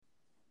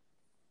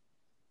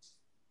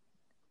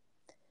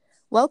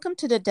Welcome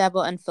to the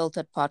Devil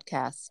Unfiltered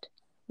podcast.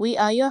 We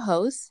are your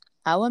hosts,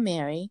 our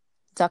Mary,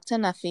 Dr.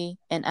 Nuffy,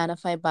 and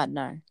Anafai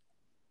Butner.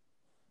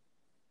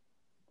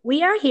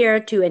 We are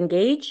here to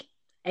engage,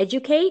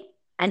 educate,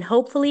 and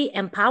hopefully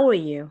empower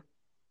you.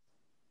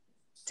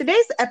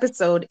 Today's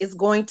episode is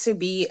going to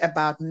be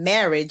about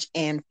marriage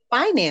and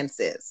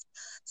finances.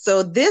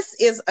 So, this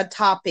is a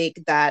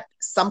topic that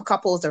some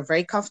couples are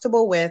very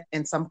comfortable with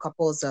and some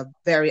couples are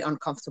very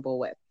uncomfortable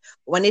with.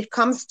 When it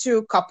comes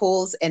to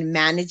couples and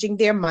managing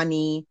their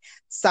money,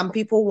 some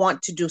people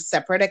want to do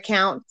separate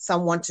accounts,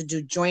 some want to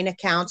do joint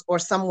accounts, or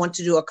some want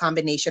to do a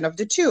combination of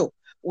the two,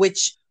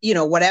 which,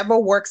 whatever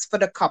works for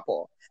the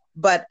couple.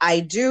 But I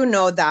do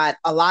know that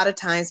a lot of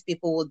times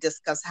people will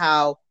discuss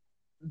how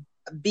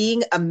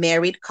being a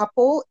married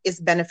couple is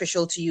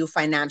beneficial to you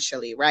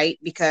financially, right?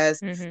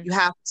 Because you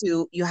have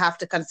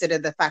to consider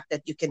the fact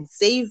that you can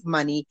save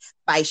money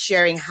by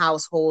sharing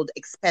household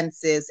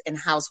expenses and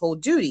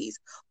household duties.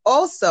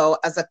 Also,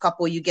 as a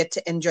couple, you get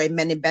to enjoy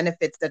many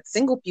benefits that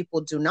single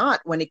people do not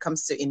when it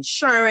comes to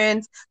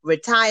insurance,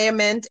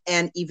 retirement,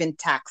 and even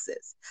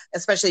taxes,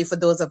 especially for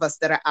those of us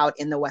that are out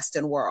in the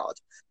Western world.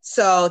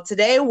 So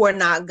today we're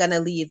not going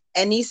to leave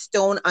any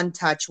stone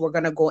untouched. We're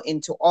going to go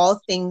into all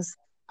things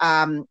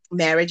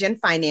marriage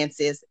and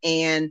finances.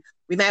 And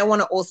we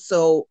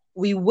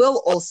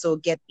will also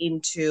get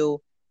into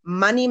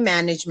money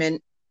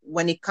management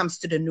when it comes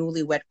to the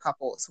newlywed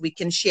couples. We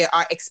can share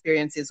our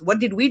experiences. What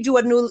did we do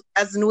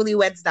as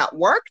newlyweds that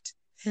worked?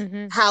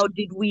 How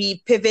did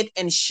we pivot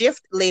and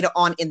shift later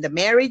on in the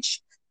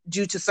marriage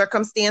due to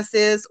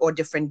circumstances or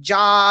different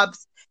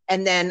jobs?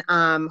 And then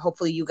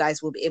hopefully you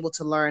guys will be able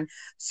to learn.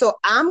 So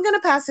I'm going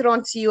to pass it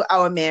on to you,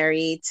 our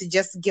Mary, to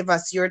just give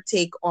us your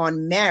take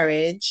on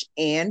marriage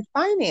and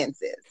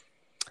finances.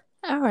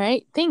 All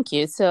right, thank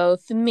you. So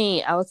for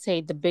me, I would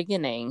say the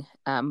beginning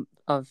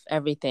of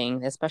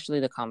everything, especially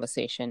the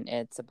conversation,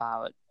 it's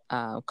about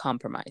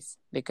compromise,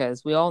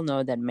 because we all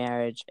know that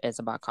marriage is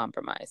about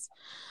compromise.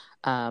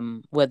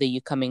 Whether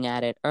you're coming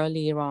at it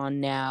earlier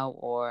on now,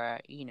 or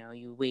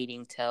you're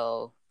waiting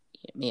till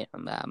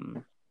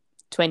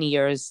 20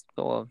 years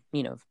or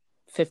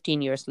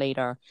 15 years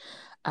later,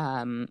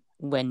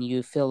 when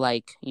you feel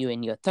like you're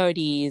in your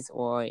 30s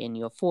or in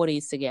your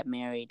 40s to get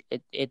married,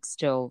 it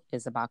still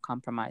is about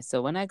compromise.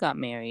 So when I got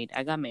married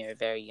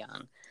very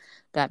young.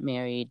 Got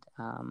married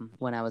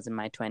when I was in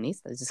my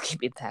 20s. Let's just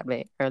keep it that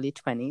way, early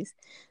 20s.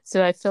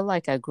 So I feel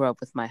like I grew up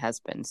with my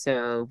husband.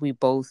 So we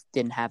both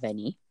didn't have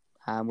any.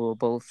 We were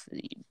both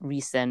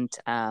recent.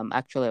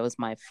 Actually, it was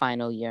my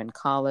final year in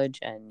college,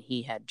 and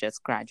he had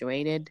just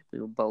graduated. We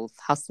were both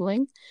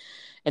hustling.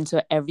 And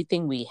so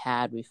everything we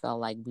had, we felt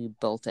like we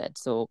built it.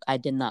 So I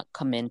did not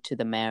come into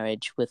the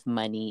marriage with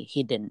money.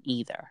 He didn't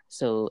either.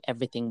 So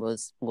everything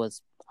was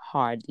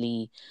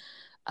hardly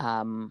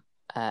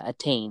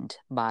attained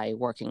by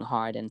working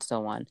hard and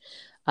so on.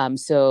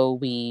 So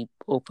we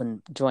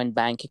opened joint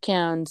bank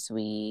accounts.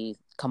 We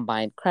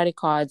combined credit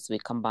cards. We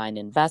combined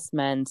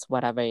investments,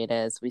 whatever it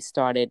is. We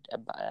started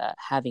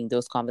having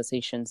those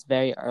conversations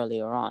very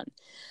earlier on.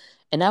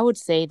 And I would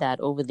say that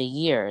over the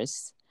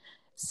years,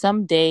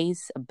 some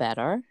days are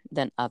better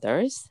than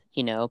others,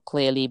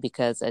 clearly,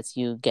 because as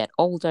you get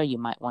older, you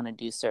might want to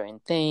do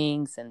certain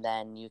things. And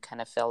then you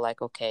kind of feel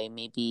like, okay,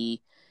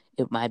 maybe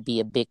it might be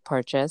a big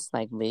purchase,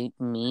 like me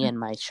and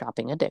my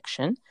shopping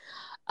addiction.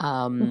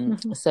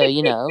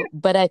 So,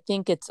 but I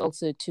think it's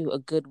also too a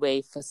good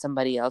way for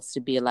somebody else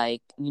to be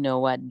like, you know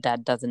what,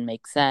 that doesn't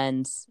make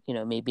sense.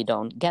 Maybe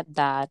don't get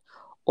that.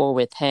 Or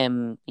with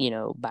him,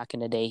 back in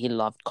the day, he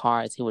loved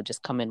cars. He would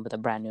just come in with a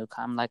brand new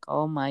car. I'm like,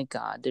 oh my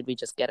God, did we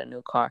just get a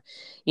new car?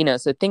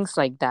 So things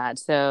like that.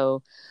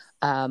 So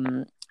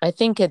I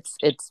think it's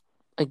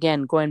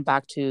again, going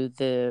back to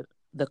the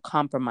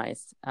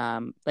compromise.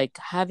 Like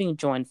having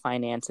joint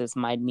finances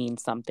might mean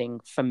something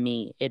for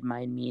me. It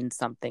might mean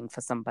something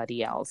for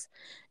somebody else.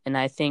 And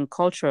I think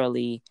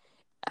culturally,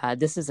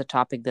 this is a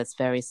topic that's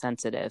very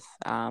sensitive,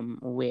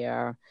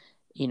 where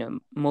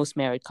most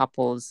married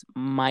couples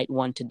might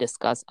want to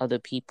discuss, other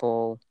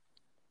people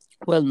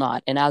will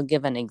not. And I'll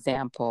give an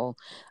example,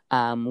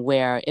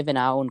 where even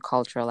our own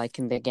culture, like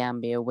in the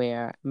Gambia,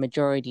 where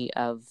majority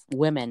of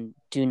women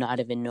do not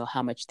even know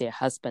how much their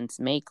husbands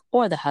make,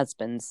 or the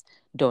husbands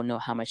don't know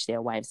how much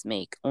their wives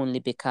make, only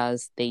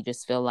because they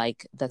just feel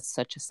like that's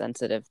such a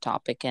sensitive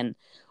topic, and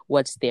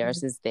what's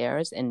theirs is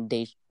theirs, and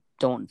they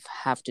don't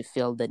have to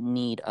feel the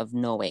need of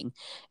knowing.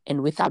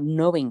 And without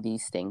knowing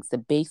these things, the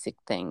basic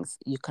things,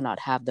 you cannot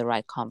have the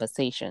right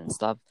conversations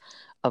of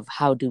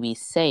how do we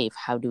save,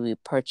 how do we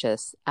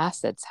purchase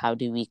assets, how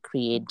do we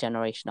create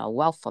generational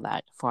wealth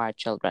for our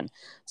children.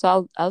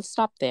 So I'll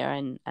stop there,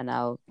 and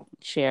I'll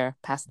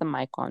pass the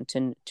mic on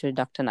to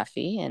Dr.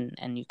 Nafi,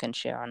 and you can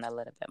share on a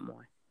little bit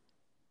more.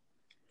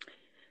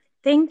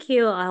 Thank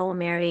you,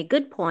 Mary.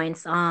 Good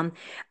points. I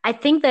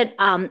think that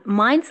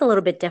mine's a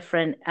little bit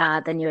different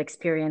than your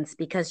experience,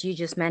 because you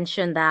just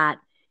mentioned that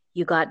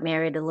you got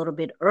married a little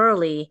bit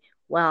early.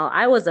 Well,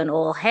 I was an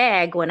old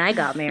hag when I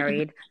got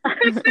married.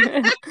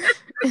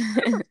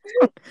 Not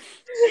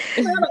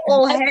an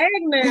old hag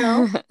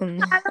now.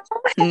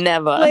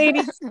 Never.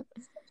 Ladies.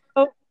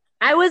 So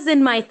I was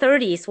in my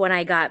 30s when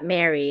I got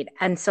married.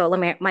 And so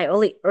my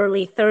early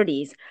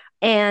 30s.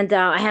 And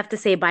I have to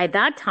say, by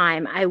that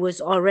time, I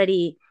was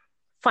already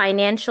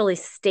financially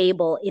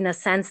stable in a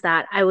sense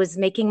that I was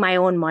making my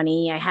own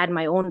money. I had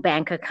my own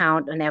bank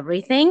account and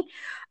everything.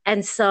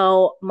 And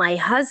so my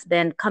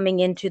husband coming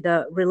into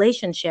the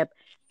relationship,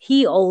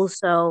 he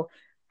also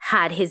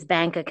had his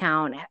bank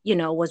account,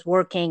 was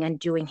working and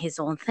doing his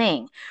own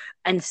thing.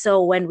 And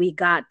so when we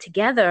got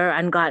together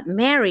and got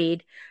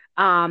married,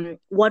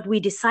 what we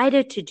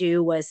decided to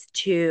do was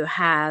to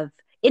have,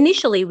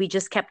 initially, we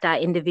just kept our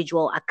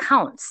individual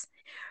accounts.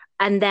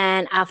 And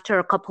then after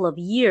a couple of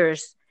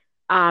years,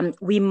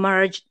 we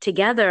merged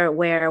together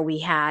where we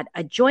had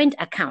a joint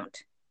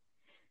account.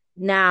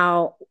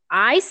 Now,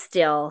 I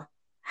still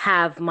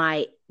have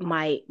my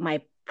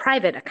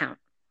private account,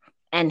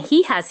 and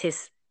he has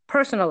his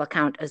personal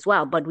account as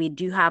well, but we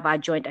do have our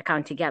joint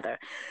account together.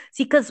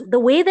 See, because the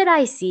way that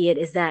I see it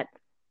is that,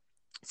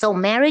 so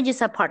marriage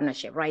is a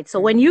partnership, right? So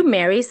when you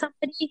marry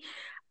somebody,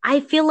 I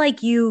feel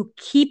like you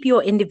keep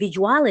your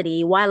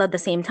individuality while at the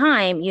same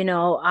time,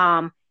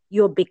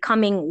 you're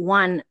becoming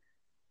one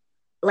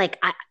like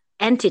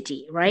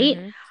entity, right?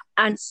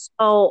 And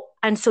so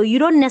you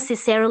don't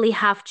necessarily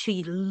have to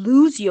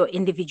lose your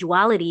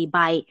individuality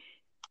by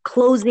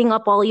closing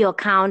up all your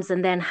accounts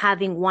and then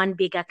having one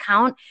big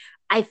account.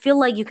 I feel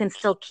like you can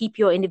still keep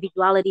your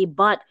individuality,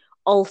 but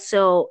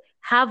also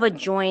have a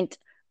joint,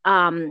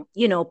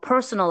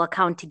 personal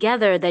account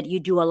together that you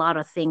do a lot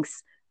of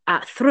things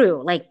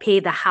through, like pay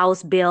the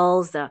house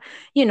bills,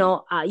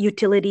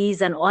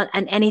 utilities, and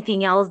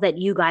anything else that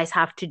you guys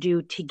have to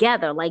do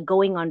together, like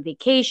going on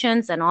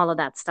vacations and all of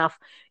that stuff.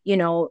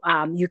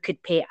 You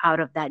could pay out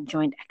of that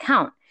joint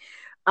account.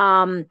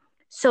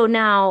 So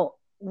now,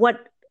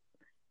 what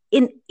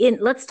in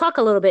let's talk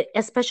a little bit,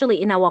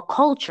 especially in our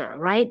culture,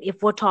 right?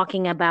 If we're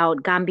talking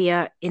about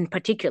Gambia in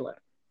particular,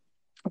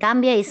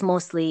 Gambia is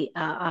mostly,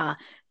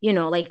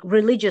 like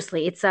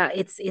religiously,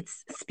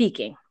 it's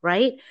speaking,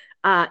 right?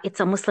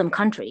 It's a Muslim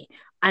country.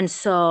 And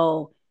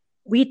so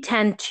we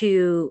tend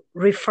to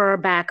refer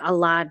back a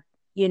lot,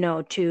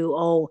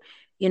 to,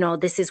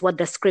 this is what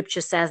the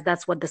scripture says.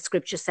 That's what the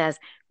scripture says.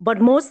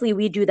 But mostly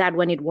we do that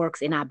when it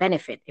works in our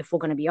benefit, if we're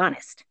going to be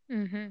honest.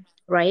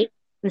 Right?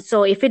 And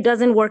so if it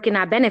doesn't work in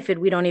our benefit,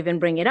 we don't even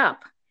bring it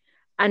up.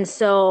 And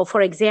so,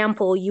 for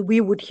example, we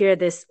would hear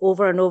this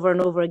over and over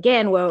and over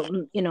again where,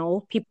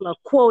 people are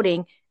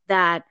quoting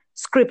that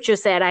scripture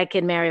said I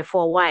can marry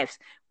 4 wives.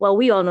 Well,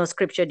 we all know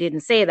scripture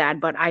didn't say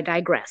that, but I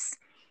digress.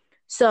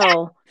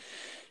 So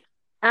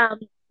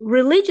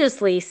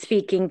religiously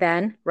speaking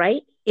then,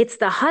 right, it's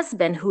the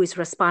husband who is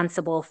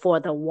responsible for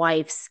the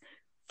wife's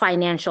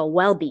financial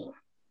well-being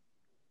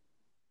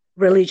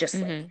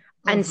religiously.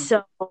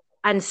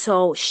 And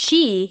so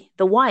she,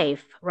 the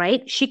wife,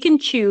 right, she can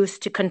choose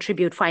to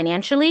contribute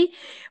financially,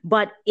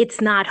 but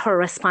it's not her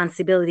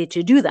responsibility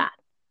to do that.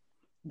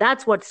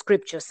 That's what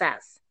scripture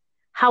says.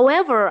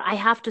 However, I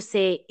have to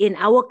say, in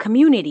our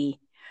community,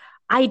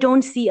 I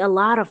don't see a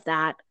lot of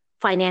that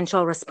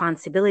financial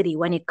responsibility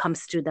when it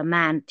comes to the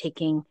man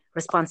taking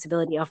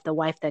responsibility of the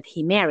wife that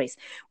he marries.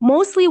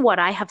 Mostly what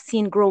I have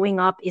seen growing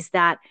up is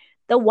that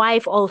the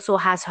wife also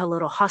has her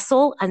little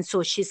hustle. And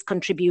so she's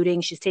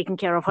contributing, she's taking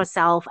care of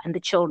herself and the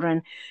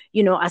children,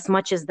 as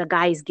much as the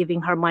guy is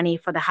giving her money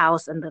for the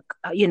house and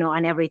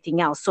and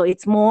everything else. So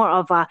it's more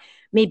of a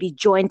maybe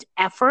joint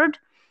effort.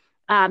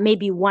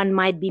 Maybe one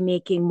might be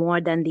making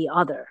more than the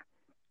other.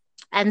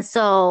 And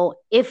so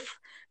if,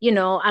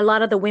 a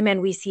lot of the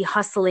women we see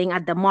hustling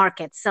at the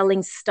market,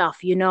 selling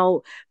stuff,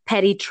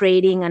 petty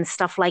trading and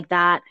stuff like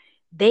that,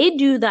 they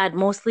do that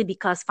mostly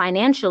because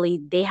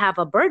financially they have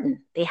a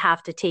burden. They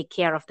have to take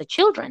care of the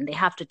children. They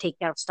have to take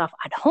care of stuff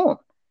at home.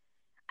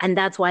 And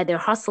that's why they're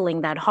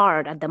hustling that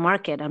hard at the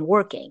market and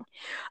working.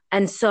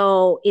 And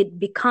so it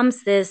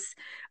becomes this,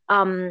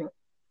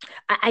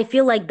 I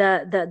feel like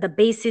the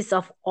basis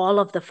of all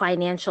of the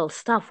financial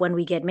stuff when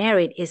we get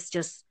married is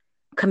just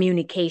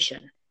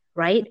communication,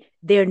 right?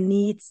 There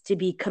needs to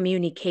be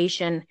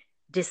communication,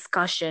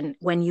 discussion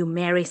when you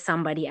marry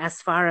somebody as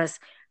far as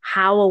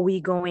how are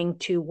we going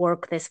to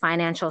work this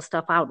financial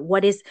stuff out?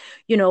 What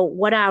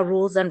are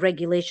rules and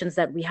regulations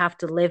that we have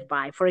to live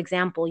by? For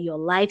example, your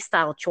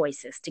lifestyle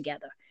choices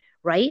together,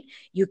 right?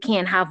 You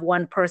can't have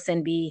one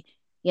person be,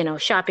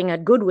 shopping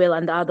at Goodwill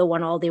and the other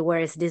one, all they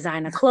wear is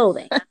designer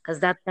clothing, because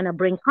that's going to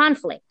bring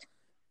conflict,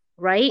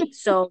 right?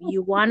 So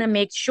you want to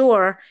make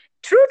sure,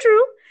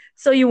 true.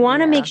 So you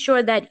want to make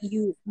sure that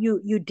you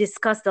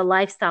discuss the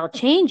lifestyle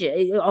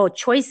changes or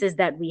choices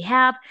that we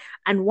have.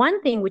 And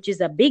one thing, which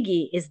is a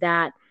biggie, is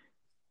that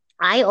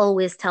I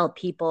always tell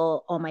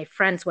people or my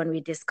friends when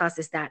we discuss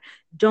is that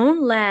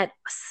don't let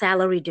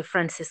salary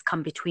differences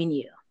come between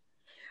you.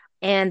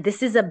 And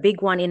this is a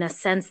big one in a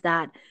sense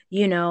that,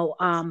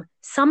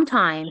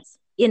 sometimes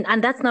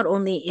and that's not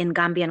only in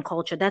Gambian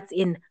culture, that's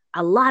in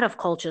a lot of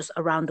cultures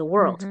around the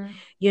world.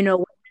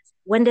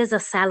 when there's a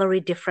salary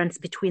difference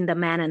between the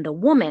man and the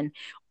woman,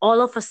 all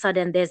of a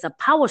sudden there's a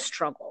power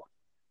struggle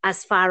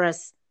as far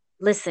as,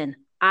 listen,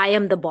 I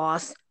am the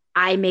boss,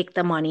 I make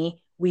the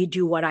money, we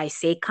do what I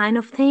say kind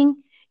of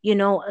thing.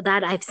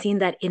 That I've seen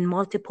that in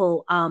multiple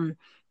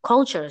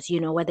cultures,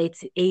 whether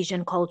it's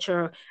Asian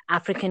culture,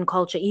 African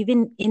culture,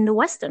 even in the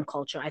Western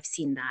culture, I've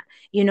seen that.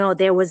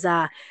 There was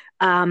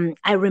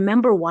I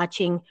remember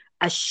watching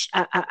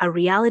a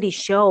reality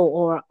show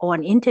or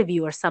an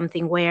interview or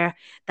something where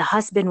the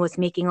husband was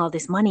making all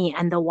this money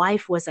and the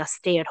wife was a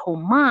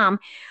stay-at-home mom.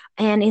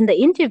 And in the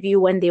interview,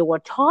 when they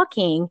were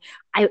talking,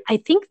 I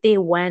think they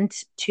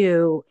went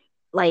to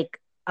like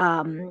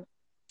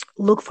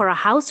look for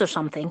a house or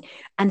something.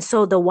 And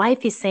so the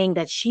wife is saying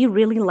that she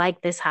really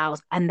liked this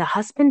house. And the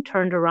husband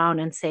turned around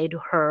and said to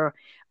her,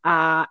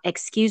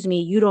 excuse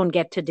me, you don't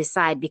get to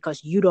decide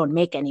because you don't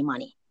make any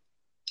money.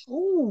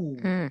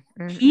 Ooh.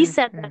 He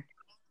said that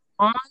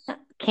on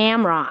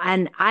camera,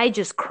 and I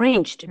just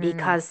cringed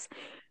because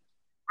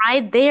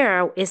right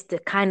there is the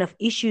kind of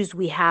issues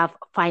we have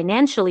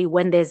financially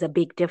when there's a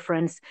big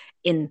difference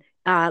in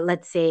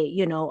let's say,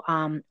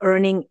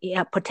 earning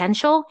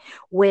potential,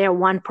 where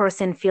one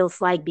person feels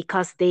like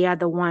because they are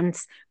the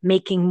ones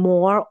making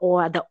more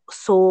or the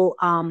sole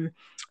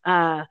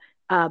a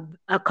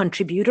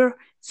contributor,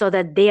 so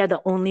that they are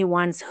the only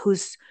ones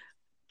whose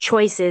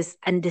choices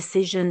and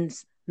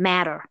decisions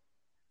matter.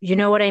 You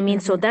know what I mean?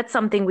 So that's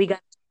something we got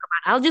to talk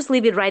about. I'll just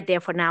leave it right there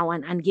for now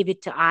and give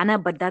it to Anna,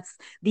 but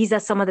these are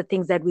some of the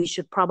things that we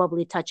should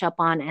probably touch up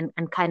on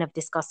and kind of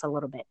discuss a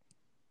little bit.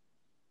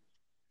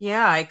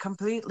 Yeah, I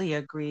completely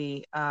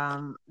agree,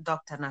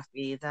 Dr.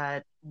 Nafi,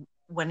 that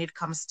when it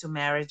comes to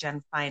marriage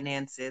and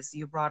finances,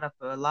 you brought up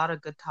a lot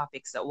of good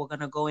topics that we're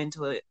going to go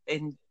into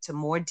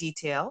more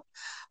detail.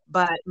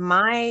 But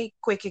my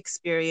quick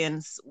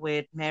experience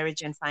with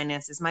marriage and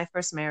finances, my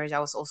first marriage, I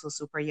was also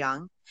super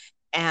young.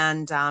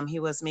 And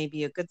he was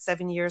maybe a good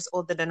 7 years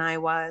older than I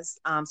was.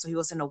 So he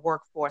was in the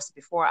workforce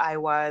before I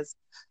was.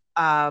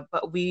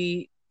 But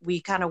we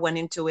kind of went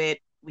into it.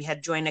 We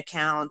had joint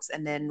accounts.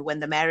 And then when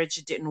the marriage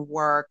didn't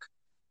work,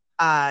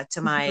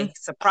 to my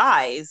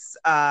surprise,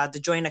 the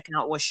joint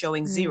account was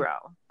showing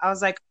zero. I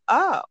was like,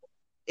 oh,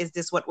 is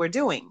this what we're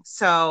doing?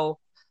 So,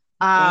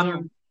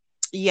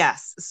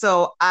 yes.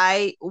 So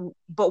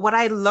but what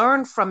I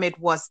learned from it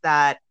was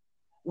that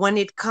when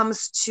it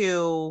comes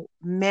to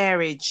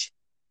marriage,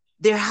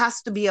 there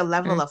has to be a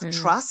level of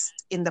trust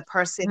in the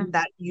person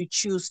that you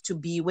choose to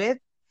be with.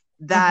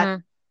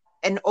 That,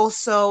 and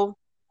also,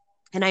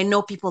 and I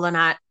know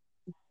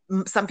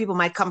some people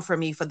might come for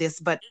me for this,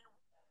 but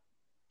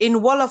in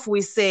Wolof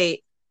we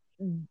say,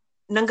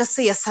 nanga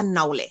saya sa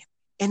nawle.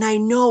 And I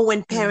know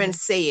when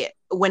parents say it,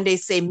 when they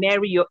say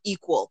marry your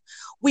equal,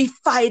 we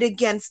fight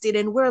against it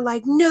and we're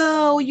like,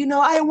 no,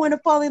 I want to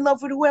fall in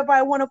love with whoever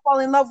I want to fall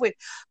in love with.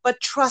 But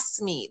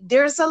trust me,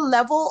 there's a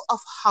level of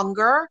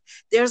hunger,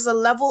 there's a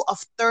level of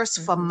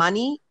thirst for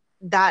money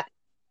that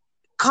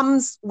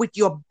comes with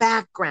your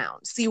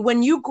background. See,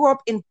 when you grow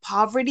up in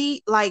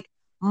poverty, like,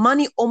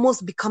 money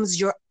almost becomes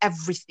your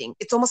everything.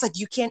 It's almost like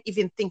you can't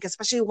even think,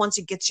 especially once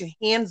you get your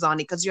hands on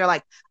it, because you're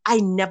like,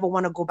 I never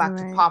want to go back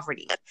to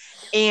poverty.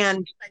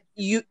 And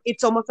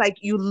it's almost like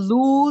you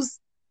lose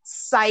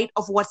sight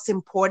of what's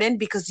important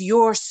because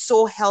you're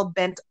so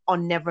hell-bent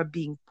on never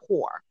being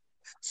poor.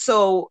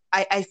 So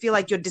I feel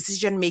like your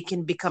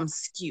decision-making becomes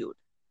skewed.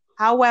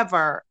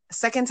 However,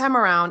 second time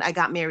around, I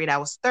got married, I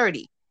was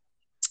 30.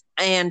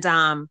 And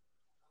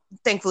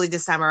thankfully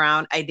this time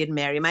around, I did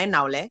marry my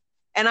naule.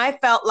 And I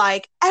felt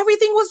like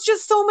everything was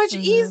just so much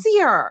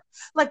easier.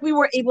 Like we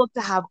were able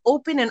to have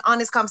open and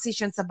honest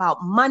conversations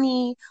about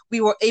money. We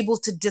were able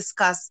to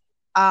discuss,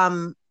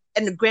 and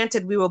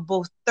granted, we were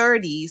both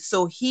 30.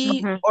 So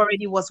he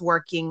already was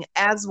working,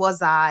 as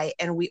was I.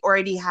 And we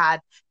already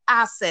had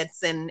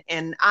assets and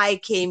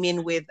I came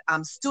in with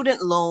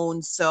student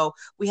loans. So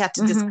we had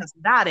to discuss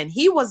that. And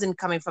he wasn't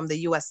coming from the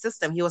US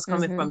system. He was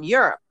coming from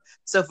Europe.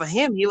 So for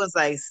him, he was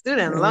like,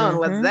 student loan,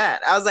 what's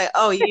that? I was like,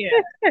 oh yeah.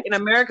 In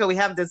America, we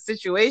have this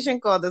situation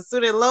called the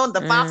student loan, the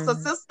FAFSA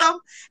system,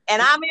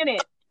 and I'm in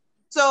it.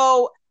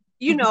 So,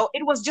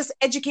 it was just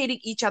educating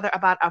each other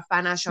about our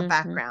financial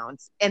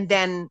backgrounds. And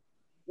then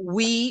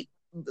we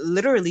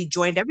literally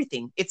joined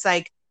everything. It's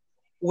like,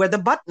 we're the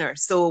Butner.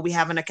 So we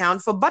have an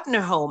account for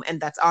Butner Home, and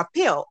that's our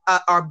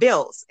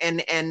bills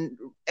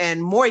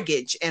and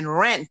mortgage and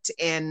rent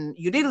and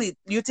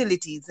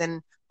utilities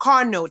and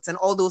car notes and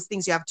all those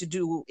things you have to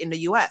do in the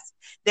US.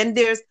 Then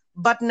there's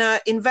Butner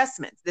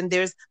Investments. Then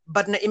there's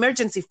Butner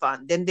Emergency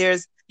Fund. Then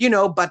there's,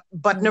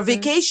 Butner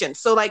Vacation.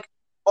 So like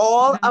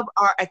all of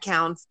our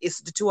accounts is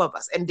the two of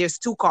us. And there's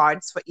 2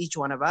 cards for each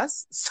one of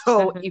us.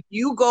 So if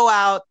you go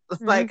out,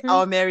 like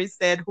our Mary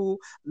said, who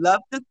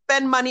loves to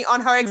spend money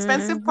on her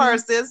expensive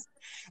purses,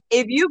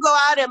 if you go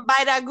out and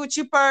buy that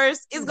Gucci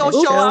purse, it's going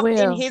to show up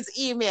in his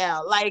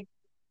email. Like,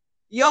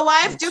 your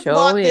wife just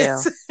bought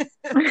this.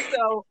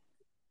 So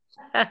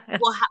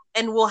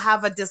we'll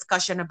have a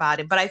discussion about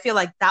it. But I feel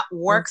like that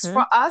works Mm-hmm.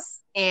 for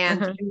us,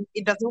 and Mhm.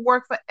 it doesn't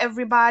work for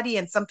everybody.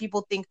 And some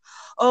people think,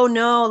 oh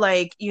no,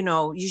 like,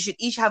 you should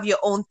each have your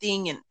own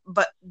thing, and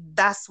but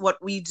that's what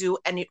we do,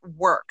 and it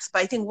works.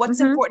 But I think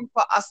what's Mhm. important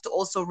for us to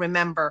also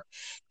remember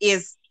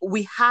is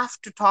we have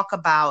to talk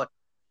about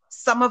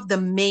some of the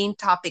main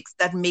topics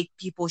that make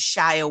people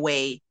shy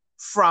away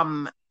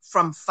from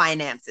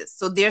finances.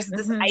 So there's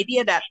this Mhm.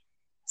 idea that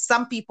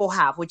some people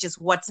have, which is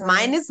what's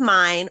mine Right. is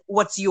mine,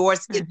 what's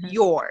yours is Mm-hmm.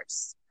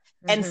 yours.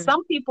 And Mhm.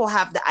 some people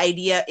have the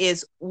idea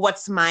is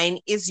what's mine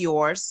is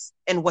yours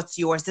and what's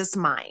yours is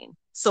mine.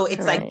 So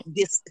it's like Right.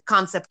 this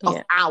concept of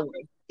Yeah.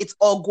 ours. It's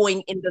all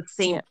going in the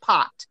same Yeah.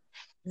 pot.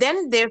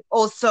 Then there's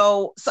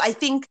also, so I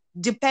think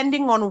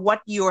depending on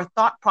what your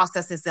thought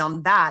process is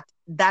on that,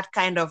 that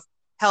kind of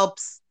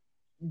helps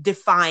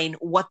define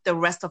what the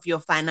rest of your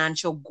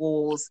financial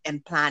goals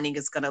and planning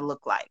is going to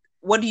look like.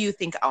 What do you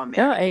think, our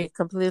No, Mary? I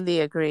completely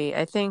agree.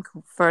 I think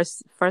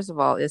first of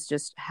all, it's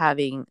just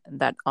having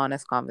that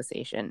honest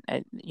conversation.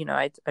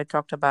 I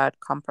talked about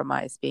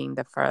compromise being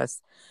the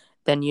first,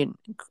 then you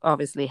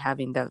obviously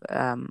having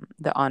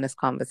the honest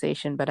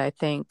conversation. But I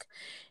think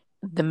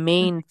the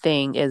main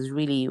thing is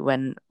really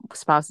when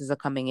spouses are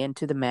coming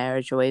into the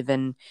marriage, or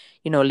even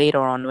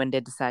later on when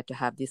they decide to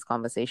have these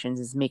conversations,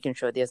 is making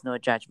sure there's no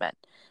judgment.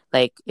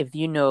 Like, if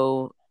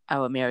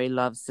our Mary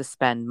loves to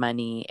spend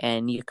money,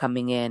 and you're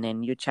coming in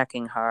and you're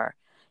checking her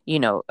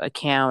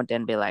account,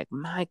 and be like,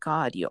 my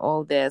God, you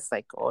all this,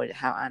 like, or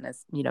how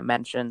Anna's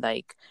mentioned,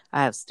 like,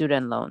 I have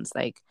student loans,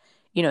 like,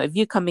 if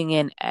you're coming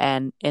in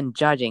and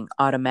judging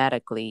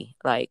automatically,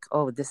 like,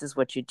 oh, this is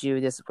what you do,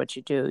 this is what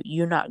you do,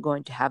 you're not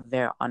going to have a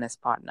very honest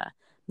partner.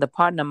 The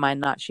partner might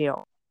not share,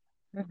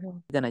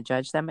 Mhm. going to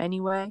judge them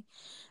anyway.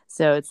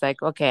 So it's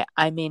like, okay,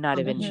 I may not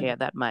even Mhm. Mhm. share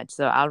that much.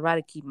 So I'll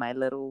rather keep my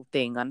little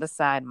thing on the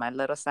side, my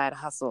little side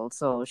hustle.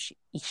 So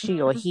she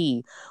or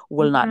he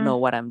will not Mhm. know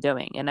what I'm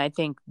doing. And I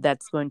think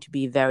that's going to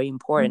be very Mhm.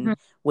 important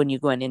when you're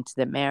going into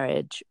the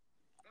marriage,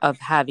 of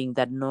having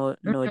that no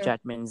Mhm.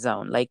 judgment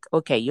zone. Like,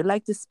 okay, you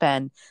like to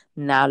spend,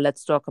 now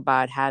let's talk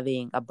about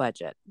having a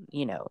budget.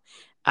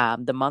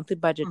 The monthly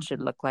budget should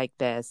Mhm. look like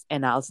this,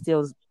 and I'll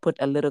still put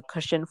a little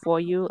cushion for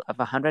you of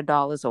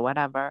 $100 or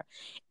whatever.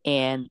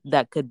 And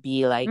that could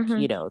be like,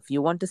 Mhm. if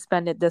you want to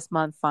spend it this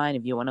month, fine.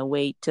 If you want to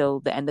wait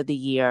till the end of the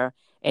year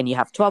and you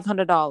have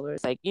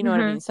 $1,200, like, you know what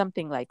I mean, Mhm.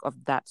 something like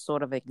of that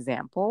sort of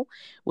example,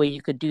 where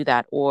you could do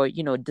that. Or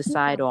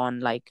decide on,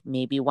 like,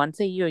 maybe once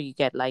a year you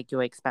get like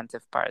your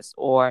expensive purse.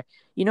 Or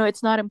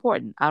it's not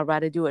important, I'll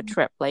rather do a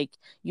trip. Like,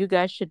 you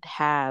guys should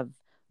have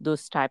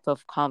those type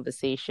of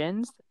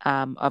conversations,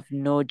 of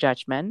no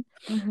judgment.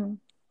 Mhm.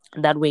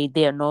 That way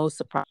there are no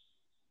surprise.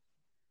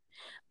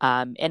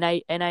 And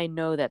I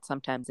know that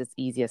sometimes it's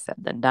easier said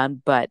than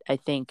done, but I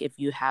think if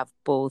you have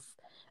both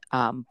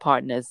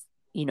partners,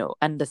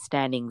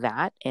 understanding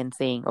that and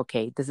saying,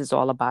 okay, this is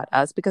all about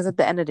us. Because at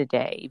the end of the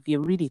day, if you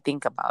really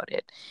think about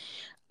it,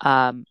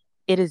 um,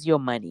 it is your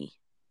money.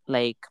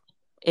 Like,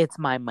 it's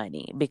my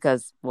money.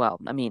 Because, well,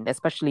 I mean,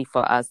 especially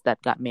for us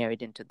that got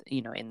married into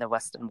in the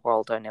Western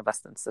world, or in a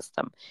Western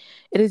system,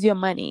 it is your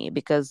money.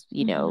 Because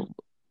Mhm.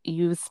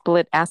 you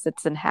split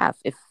assets in half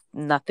if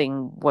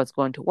nothing was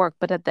going to work.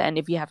 But at the end,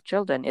 if you have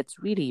children, it's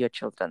really your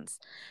children's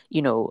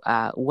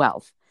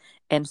wealth.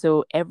 And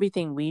so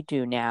everything we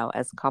do now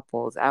as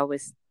couples, I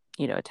always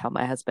tell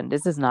my husband,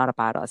 this is not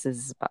about us, this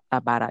is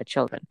about our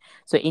children.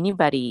 So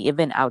anybody,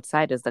 even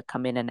outsiders that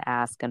come in and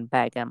ask and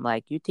beg, I'm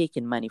like, you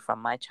taking money from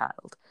my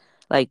child,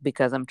 like,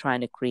 because I'm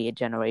trying to create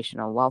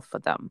generational wealth for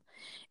them.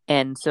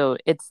 And so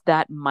it's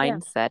that Yeah.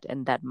 mindset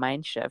and that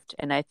mind shift.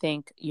 And I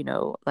think,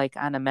 like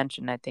Anna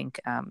mentioned, I think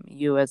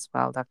you as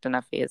well, Dr.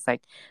 Nafi, is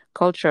like,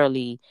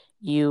 culturally,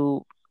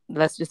 you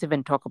let's just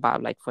even talk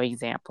about, like, for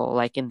example,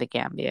 like in the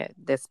Gambia,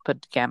 let's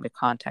put Gambia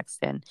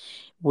context in,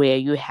 where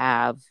you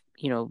have,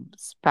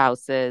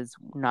 spouses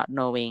not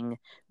knowing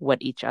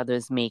what each other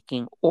is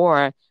making,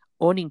 or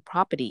owning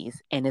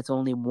properties, and it's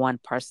only one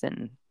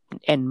person.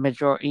 And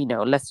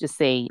let's just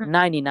say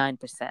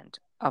 99%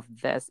 of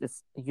this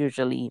is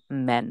usually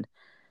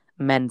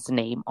men's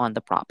name on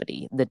the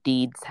property. The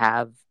deeds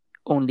have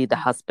only the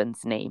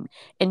husband's name.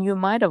 And you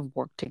might have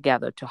worked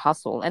together to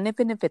hustle. And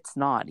even if it's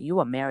not, you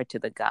are married to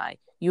the guy,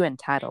 you're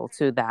entitled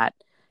to that,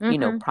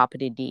 Mhm.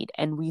 property deed.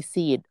 And we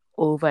see it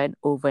over and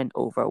over and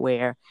over,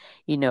 where,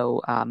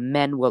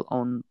 men will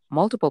own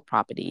multiple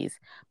properties,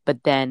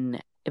 but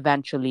then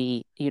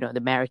eventually,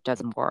 the marriage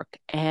doesn't work,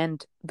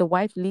 and the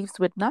wife leaves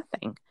with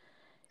nothing.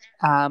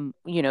 No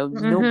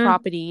Mhm.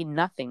 property,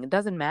 nothing. It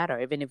doesn't matter,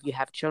 even if you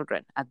have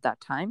children at that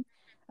time.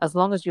 As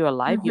long as you're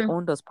alive, you Mhm.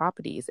 own those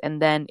properties.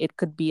 And then it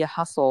could be a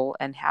hustle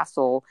and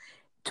hassle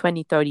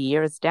 20, 30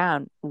 years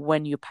down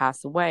when you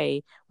pass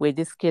away, where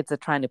these kids are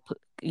trying to,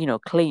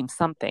 claim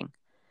something.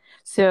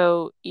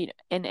 So,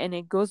 and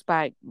it goes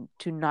back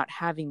to not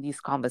having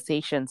these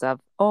conversations of,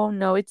 oh,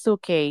 no, it's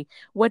okay.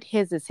 What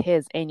his is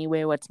his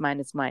anyway. What's mine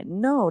is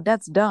mine. No,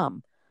 that's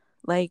dumb.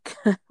 Like,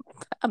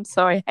 I'm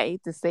sorry, I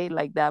hate to say it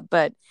like that,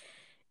 but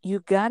you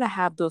gotta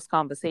have those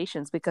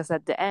conversations, because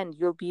at the end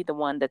you'll be the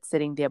one that's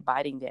sitting there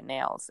biting their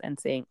nails and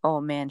saying, oh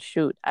man,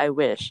 shoot, I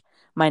wish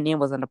my name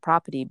was on the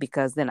property,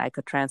 because then I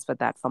could transfer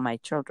that for my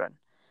children.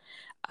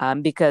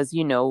 Because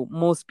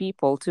most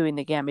people too in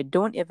the gamut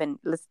don't even,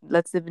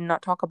 let's even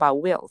not talk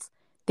about wills.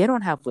 They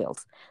don't have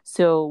wills.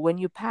 So when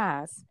you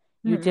pass,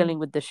 you're dealing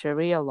with the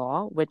Sharia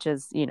law, which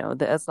is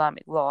the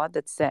Islamic law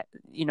that said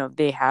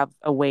they have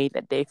a way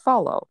that they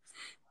follow,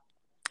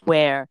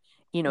 where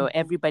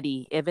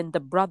everybody, even the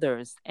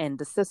brothers and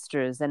the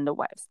sisters and the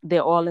wives,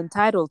 they're all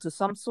entitled to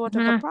some sort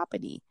of a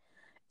property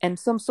and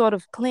some sort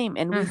of claim.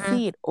 And we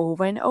see it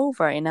over and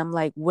over. And I'm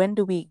like, when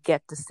do we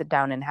get to sit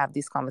down and have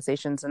these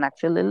conversations and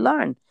actually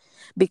learn?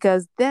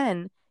 Because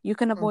then you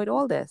can avoid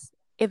all this.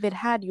 If it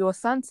had your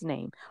son's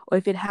name, or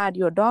if it had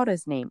your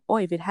daughter's name,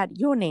 or if it had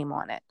your name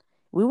on it,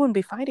 we wouldn't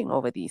be fighting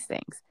over these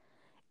things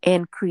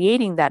and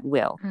creating that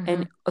will.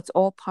 And it's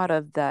all part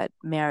of that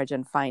marriage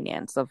and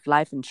finance of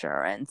life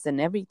insurance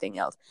and everything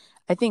else.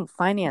 I think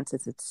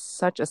finances, it's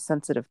such a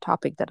sensitive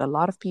topic that a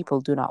lot of people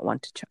do not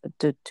want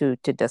to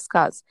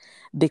discuss,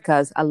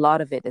 because a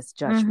lot of it is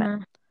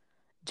judgment.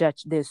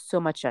 There's so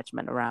much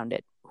judgment around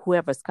it.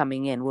 Whoever's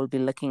coming in will be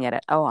looking at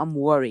it. Oh, I'm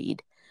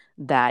worried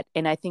that,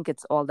 and I think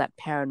it's all that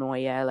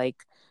paranoia. Like,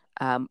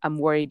 I'm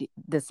worried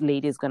this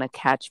lady is going to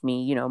catch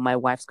me, my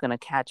wife's going to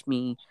catch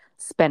me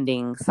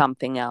spending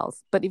something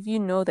else. But if you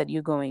know that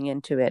you're going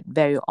into it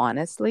very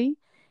honestly,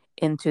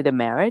 into the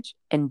marriage,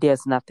 and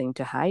there's nothing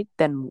to hide,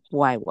 then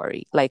why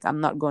worry? Like, I'm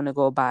not going to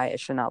go buy a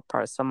Chanel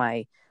purse for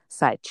my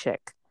side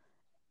chick.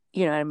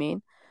 You know what I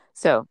mean?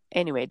 So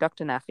anyway,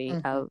 Dr.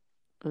 Nafi, I'll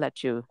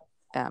let you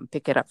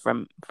pick it up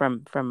from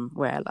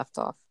where I left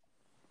off.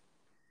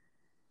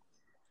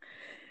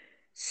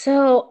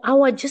 So,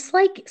 just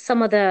like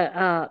some of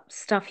the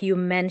stuff you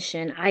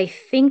mentioned, I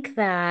think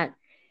that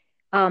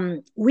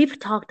we've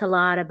talked a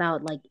lot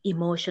about like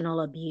emotional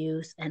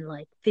abuse and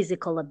like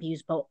physical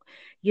abuse, but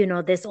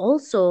there's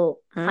also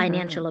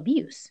financial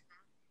abuse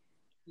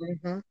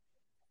in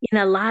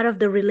a lot of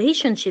the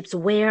relationships,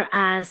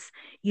 whereas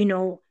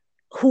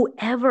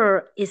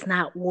whoever is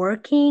not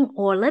working,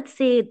 or let's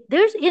say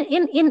there's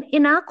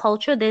in our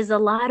culture, there's a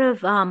lot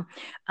of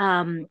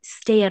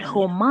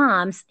stay-at-home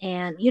moms,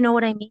 and you know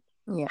what I mean,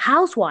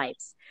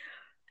 housewives,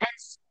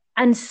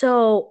 and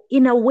so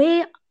in a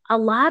way, a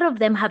lot of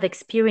them have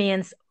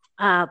experienced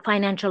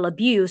financial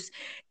abuse,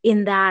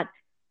 in that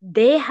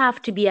they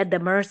have to be at the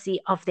mercy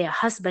of their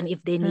husband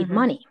if they need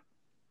money.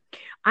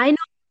 I know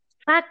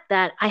the fact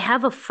that I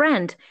have a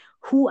friend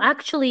who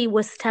actually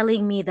was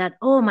telling me that,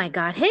 oh my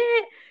God, hey,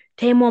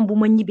 tey moom bu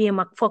ma ñibbee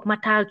mag foog ma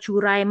taal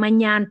cuuraay ma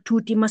ñaan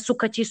tuuti ma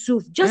sukka ci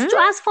suuf, just to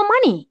ask for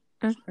money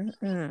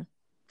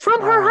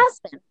from her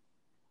husband.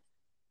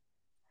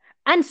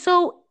 And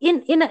so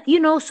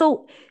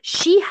so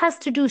she has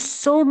to do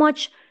so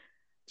much.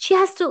 She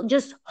has to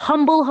just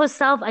humble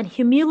herself and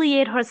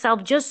humiliate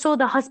herself just so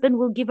the husband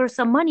will give her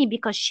some money,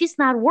 because she's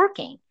not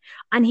working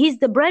and he's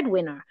the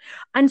breadwinner.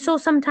 And so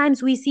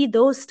sometimes we see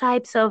those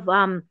types of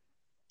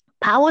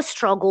power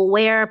struggle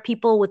where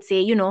people would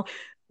say,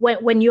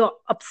 when you're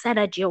upset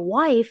at your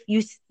wife,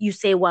 you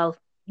say, well,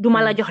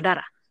 dumala jox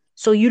dara.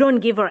 So you don't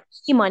give her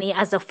any money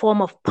as a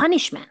form of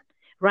punishment,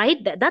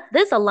 right? That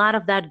there's a lot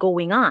of that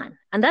going on.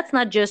 And that's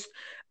not just,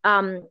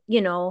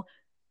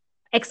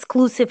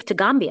 exclusive to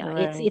Gambia.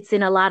 Right. It's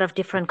in a lot of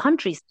different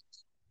countries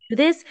do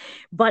this,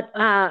 but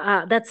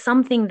that's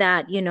something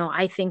that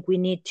I think we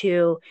need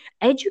to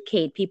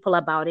educate people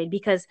about it,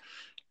 because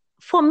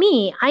for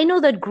me, I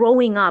know that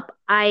growing up,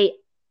 I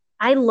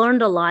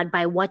learned a lot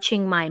by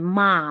watching my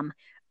mom,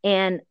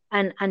 and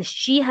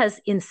she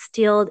has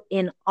instilled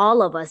in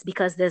all of us,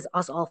 because there's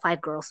us all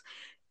 5 girls,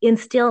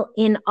 instill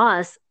in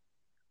us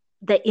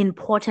the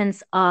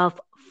importance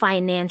of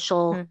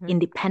financial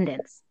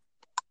independence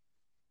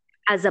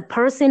as a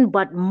person,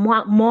 but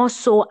more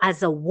so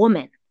as a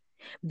woman.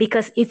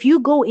 Because if you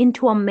go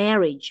into a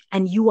marriage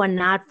and you are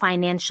not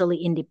financially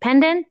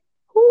independent,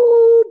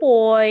 oh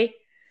boy,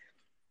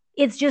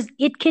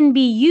 it can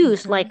be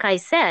used, like I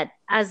said,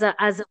 as a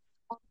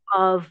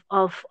of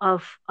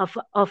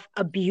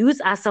abuse,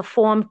 as a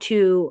form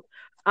to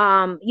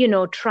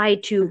try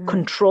to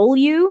control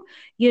you,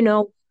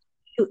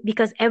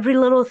 because every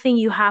little thing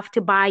you have to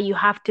buy, you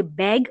have to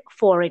beg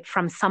for it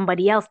from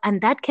somebody else.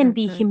 And that can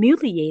be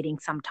humiliating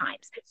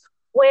sometimes,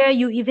 where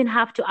you even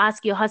have to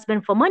ask your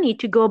husband for money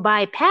to go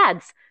buy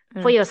pads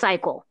for your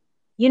cycle.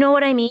 You know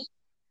what I mean?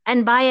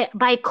 And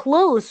buy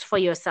clothes for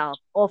yourself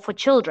or for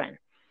children,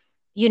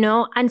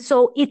 and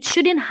so it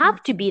shouldn't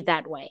have to be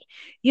that way.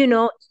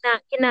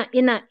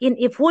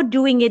 If we're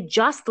doing it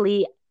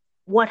justly,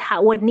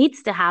 what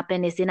needs to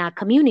happen is, in our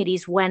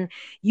communities, when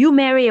you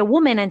marry a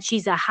woman and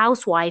she's a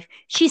housewife,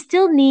 she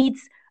still needs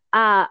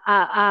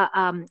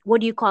what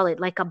do you call it,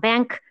 like a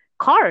bank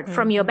card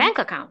from your bank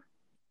account,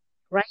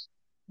 right?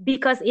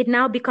 Because it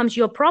now becomes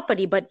your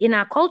property. But in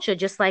our culture,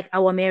 just like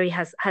our Mary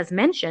has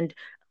mentioned,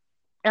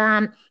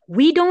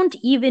 we don't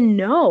even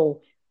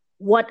know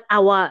what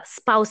our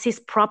spouse's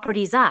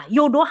properties are.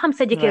 Yo do xam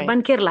sa jëkkër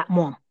ban kër la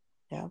moom.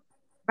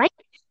 Right?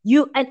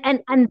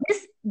 And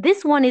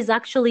this one is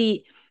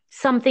actually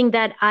something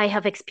that I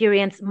have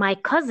experienced. My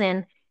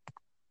cousin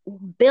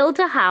built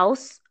a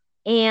house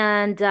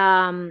and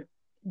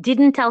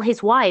didn't tell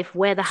his wife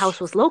where the house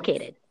was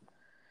located.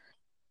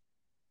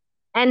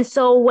 And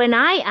so when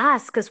I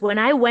asked, because when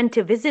I went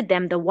to visit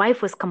them, the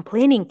wife was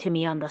complaining to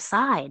me on the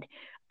side.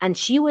 And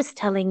she was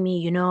telling me,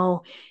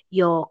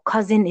 your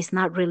cousin is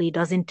not really,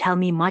 doesn't tell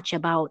me much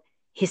about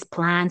his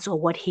plans or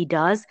what he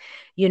does.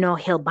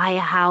 He'll buy a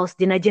house,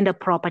 dinajinda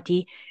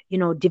property,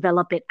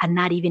 develop it and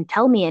not even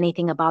tell me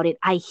anything about it.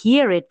 I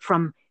hear it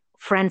from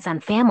friends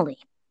and family,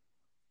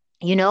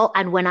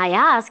 and when I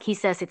ask, he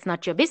says, it's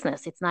not your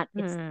business. It's not,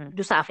 it's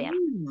Dusafer.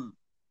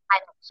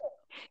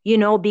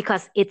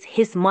 Because it's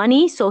his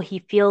money. So he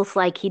feels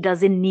like he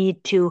doesn't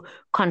need to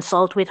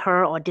consult with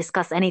her or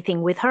discuss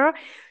anything with her.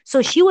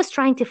 So she was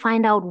trying to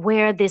find out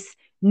where this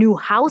new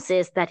house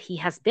is that he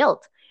has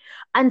built.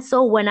 And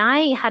so when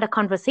I had a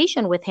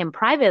conversation with him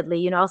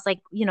privately, I was like,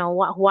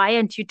 why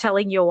aren't you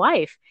telling your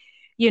wife,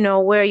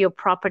 where your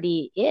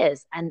property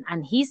is?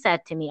 And he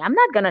said to me, I'm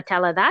not going to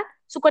tell her that.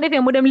 So what if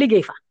I'm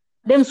ligay fa?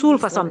 Them soul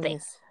for something.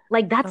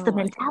 Like that's the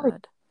mentality.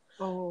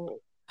 Oh.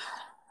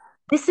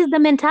 This is the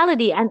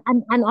mentality. And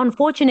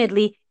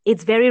unfortunately,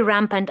 it's very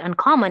rampant and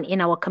common in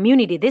our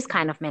community, this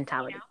kind of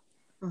mentality,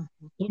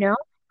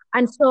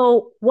 And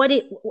so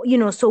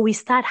so we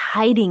start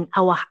hiding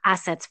our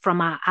assets from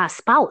our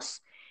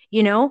spouse,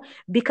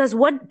 because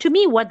what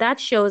that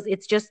shows,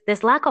 it's just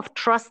there's lack of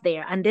trust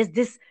there. And there's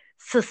this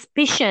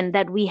suspicion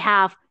that we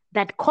have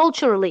that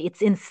culturally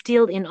it's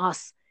instilled in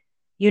us,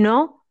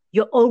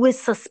 You're always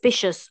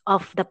suspicious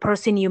of the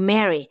person you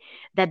marry,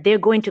 that they're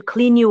going to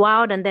clean you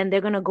out and then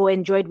they're going to go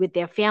enjoy it with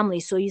their family.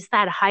 So you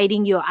start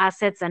hiding your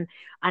assets and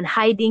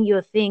hiding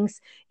your things,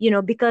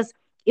 because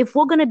if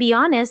we're going to be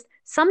honest,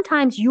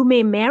 sometimes you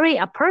may marry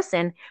a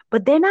person,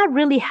 but they're not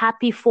really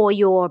happy for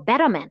your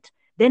betterment.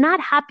 They're not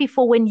happy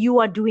for when you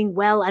are doing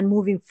well and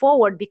moving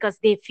forward because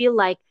they feel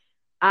like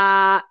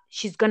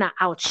she's going to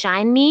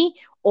outshine me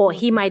or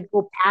he might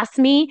go past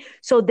me.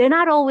 So they're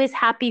not always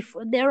happy.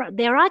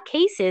 There are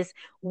cases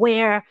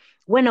where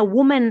when a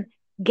woman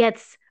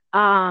gets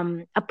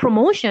a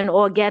promotion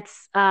or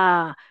gets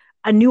a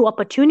new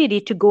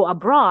opportunity to go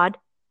abroad,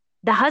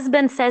 the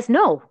husband says,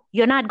 no,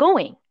 you're not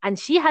going. And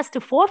she has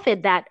to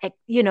forfeit that,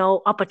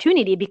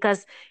 opportunity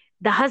because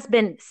the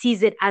husband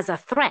sees it as a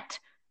threat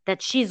that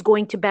she's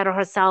going to better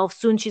herself.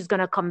 Soon she's going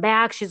to come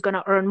back. She's going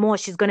to earn more.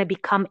 She's going to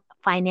become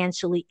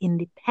financially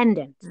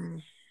independent.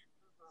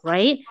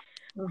 Right?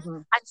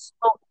 And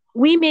so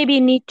we maybe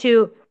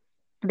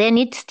there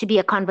needs to be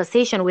a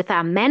conversation with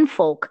our men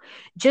folk,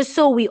 just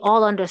so we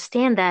all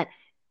understand that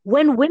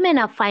when women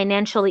are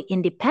financially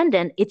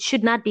independent, it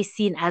should not be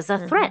seen as a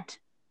threat.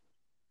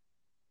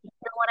 You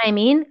know what I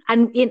mean?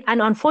 And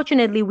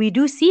unfortunately, we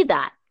do see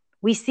that.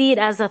 We see it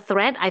as a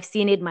threat. I've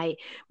seen it my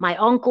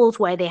uncles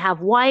where they have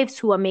wives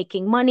who are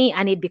making money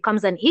and it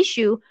becomes an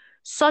issue,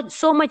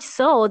 so much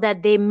so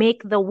that they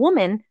make the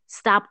woman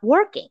stop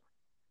working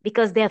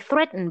because they're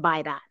threatened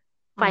by that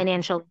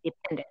financial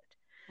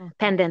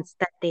independence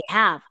that they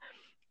have.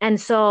 And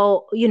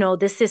so,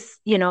 this is,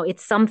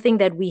 it's something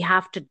that we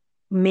have to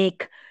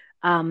make,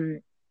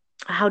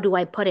 how do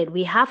I put it?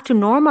 We have to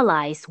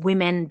normalize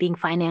women being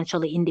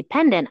financially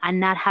independent and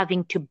not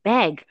having to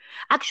beg.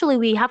 Actually,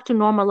 we have to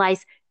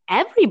normalize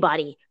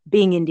everybody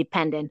being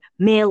independent,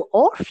 male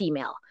or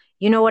female.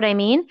 You know what I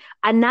mean?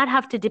 And not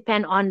have to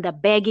depend on the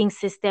begging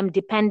system,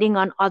 depending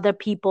on other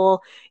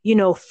people,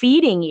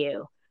 feeding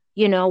you,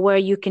 where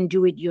you can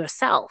do it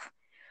yourself.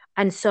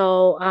 And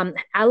so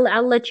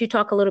I'll let you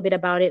talk a little bit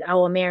about it,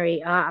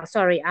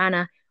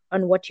 Anna,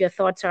 on what your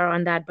thoughts are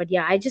on that. But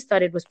yeah, I just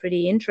thought it was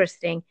pretty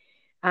interesting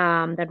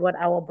that what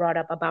Awa brought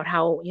up about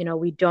how,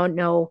 we don't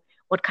know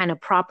what kind of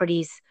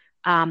properties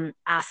our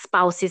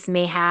spouses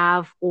may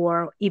have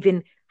or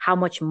even how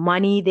much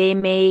money they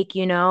make,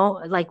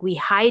 like we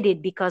hide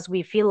it because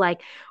we feel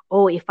like,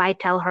 oh, if I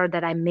tell her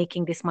that I'm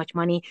making this much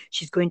money,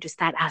 she's going to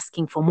start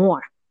asking for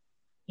more.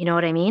 You know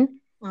what I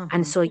mean?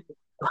 And so you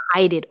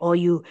hide it or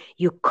you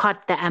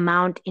cut the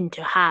amount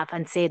into half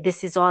and say,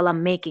 this is all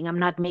I'm making. I'm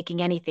not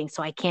making anything,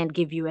 so I can't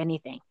give you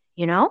anything,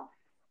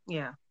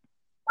 Yeah.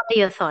 What are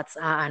your thoughts,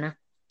 Anna?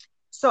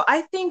 So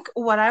I think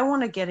what I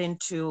want to get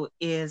into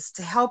is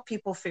to help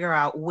people figure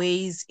out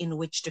ways in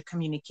which to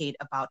communicate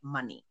about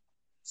money.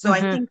 So I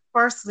think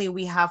firstly,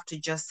 we have to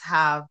just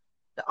have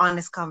the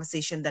honest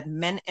conversation that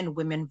men and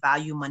women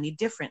value money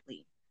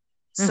differently.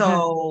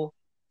 So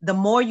the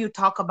more you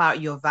talk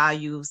about your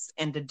values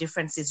and the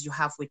differences you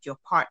have with your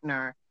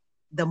partner,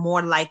 the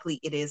more likely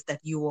it is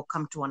that you will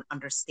come to an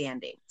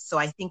understanding. So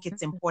I think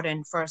it's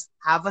important first,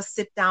 have a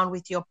sit down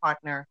with your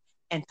partner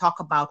and talk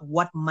about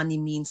what money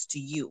means to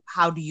you.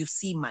 How do you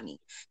see money?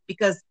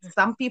 Because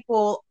some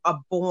people are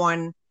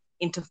born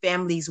into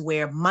families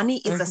where money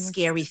is a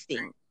scary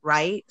thing,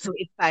 right? So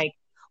it's like,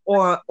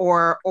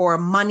 or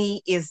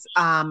money is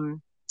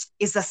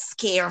a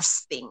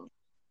scarce thing.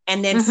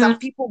 And then some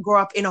people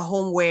grow up in a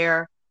home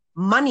where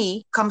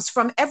money comes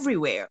from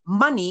everywhere.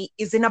 Money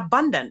is in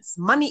abundance.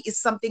 Money is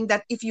something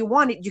that if you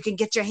want it, you can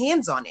get your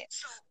hands on it.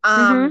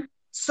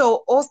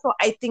 So also,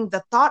 I think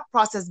the thought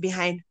process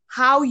behind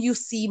how you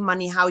see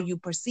money, how you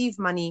perceive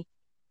money,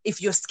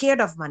 if you're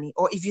scared of money,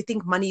 or if you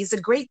think money is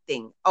a great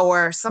thing,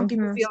 or some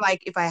people feel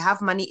like if I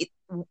have money,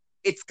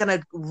 it's going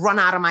to run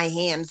out of my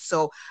hands.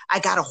 So I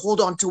got to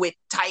hold on to it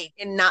tight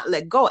and not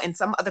let go. And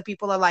some other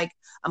people are like,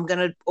 I'm going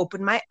to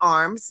open my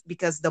arms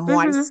because the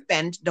more I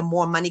spend, the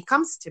more money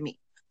comes to me.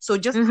 So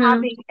just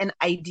having an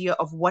idea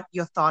of what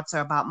your thoughts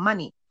are about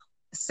money.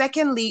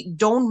 Secondly,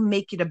 don't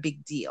make it a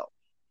big deal.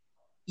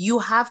 You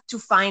have to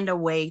find a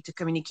way to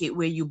communicate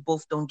where you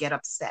both don't get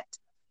upset.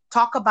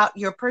 Talk about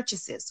your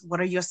purchases.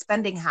 What are your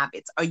spending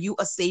habits? Are you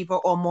a saver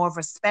or more of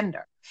a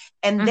spender?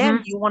 And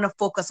then you want to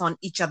focus on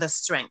each other's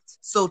strengths.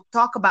 So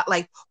talk about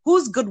like,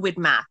 who's good with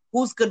math?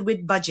 Who's good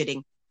with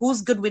budgeting?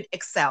 Who's good with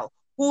Excel?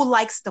 Who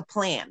likes to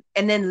plan?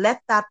 And then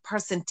let that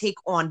person take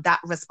on that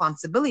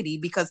responsibility,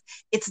 because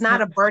it's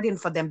not a burden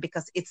for them,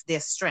 because it's their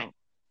strength.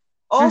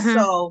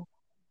 Also,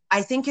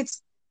 I think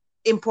it's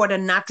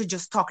important not to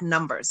just talk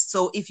numbers.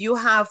 So if you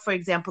have, for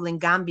example, in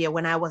Gambia,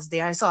 when I was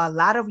there, I saw a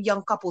lot of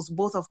young couples,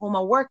 both of whom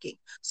are working.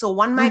 So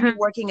one might be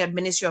working at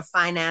Ministry of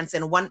Finance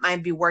and one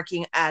might be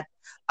working at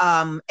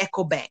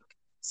EcoBank.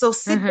 So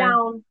sit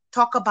down,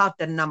 talk about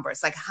the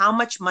numbers, like how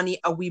much money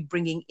are we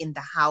bringing in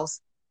the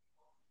house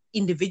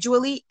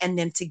individually and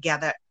then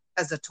together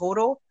as a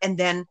total, and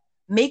then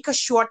make a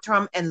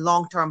short-term and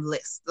long-term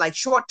list. Like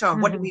short-term,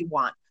 what do we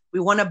want? We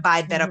want to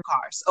buy better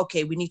cars.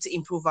 Okay, we need to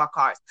improve our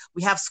cars.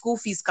 We have school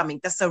fees coming.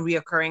 That's a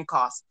reoccurring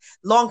cost.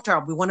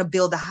 Long-term, we want to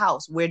build a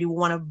house. Where do we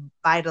want to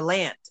buy the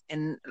land?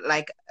 And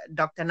like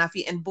Dr.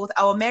 Nafi and both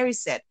our Mary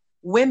said,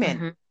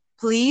 women,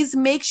 please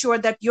make sure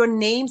that your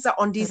names are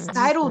on these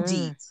title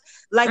deeds.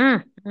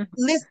 Like,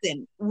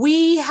 listen,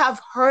 we have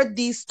heard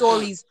these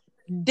stories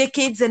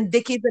decades and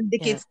decades and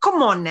decades.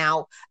 Come on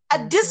now.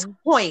 At this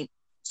point,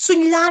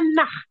 suñ la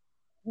nax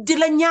di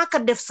la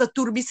ñaaka def sa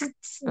tur bi si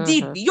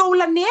deed bi yow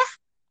la neex.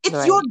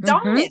 It's your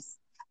dumbness.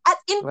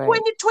 In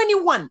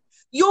 2021,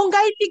 yow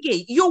ngay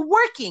liggéey, you're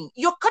working,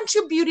 you're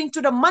contributing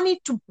to the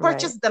money to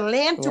purchase the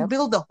land, to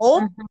build the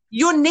home.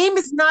 Your name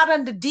is not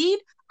on the deed.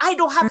 I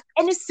don't have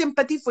any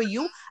sympathy for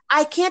you.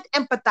 I can't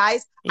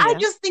empathize. I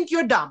just think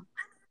you're dumb.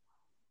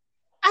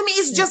 I mean,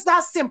 it's just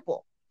that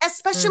simple,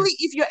 especially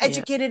if you're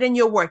educated and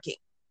you're working.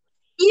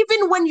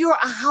 Even when you're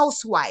a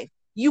housewife,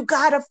 you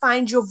got to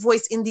find your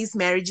voice in these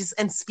marriages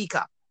and speak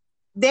up.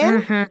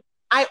 Then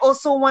I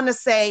also want to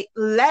say,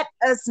 let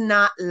us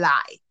not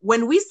lie.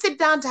 When we sit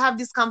down to have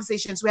these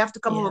conversations, we have to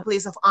come from a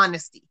place of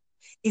honesty.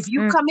 If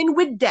you come in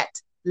with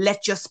debt,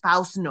 let your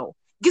spouse know.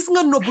 Gis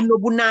nga nobu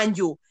nobu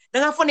nanjo.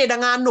 Danga fone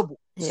danga nobu.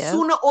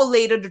 Sooner or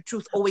later, the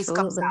truth always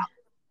comes out.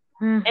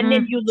 And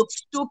then you look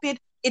stupid.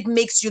 It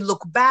makes you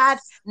look bad.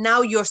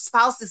 Now your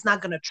spouse is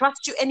not going to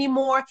trust you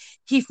anymore.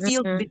 He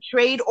feels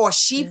betrayed, or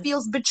she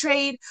feels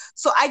betrayed.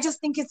 So I just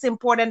think it's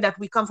important that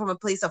we come from a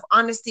place of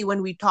honesty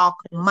when we talk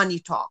money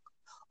talk.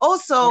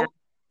 Also,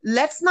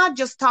 let's not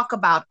just talk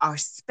about our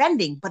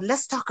spending, but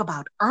let's talk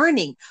about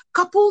earning.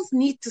 Couples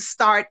need to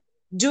start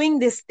doing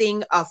this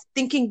thing of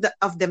thinking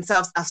of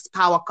themselves as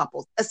power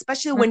couples,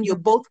 especially when you're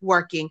both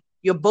working,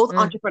 you're both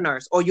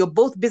entrepreneurs, or you're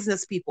both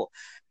business people.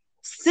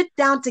 Sit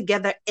down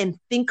together and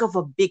think of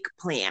a big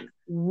plan.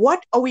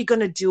 What are we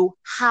going to do?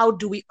 How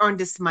do we earn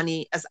this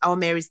money, as our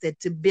Mary said,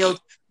 to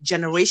build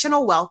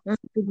generational wealth, to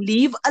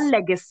leave a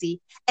legacy,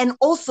 and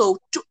also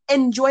to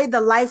enjoy the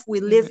life we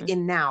live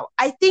in now?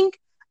 I think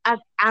as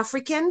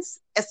Africans,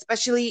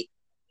 especially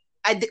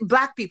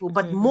Black people,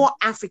 but more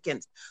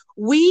Africans,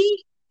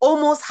 we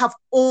almost have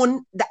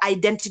owned the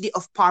identity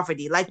of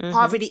poverty. Like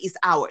poverty is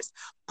ours.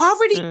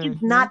 Poverty is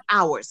not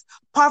ours.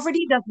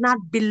 Poverty does not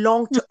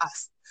belong to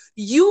us.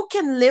 You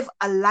can live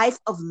a life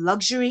of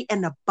luxury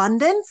and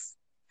abundance.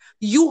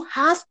 You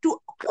have to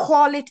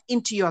call it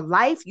into your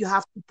life. You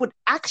have to put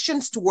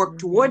actions to work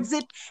towards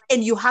it,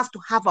 and you have to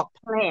have a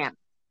plan.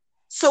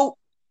 So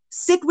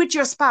sit with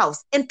your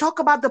spouse and talk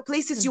about the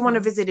places you want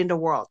to visit in the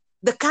world,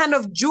 the kind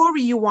of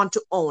jewelry you want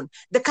to own,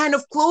 the kind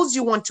of clothes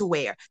you want to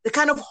wear, the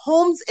kind of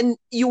homes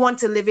you want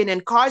to live in,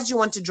 and cars you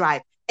want to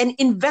drive, and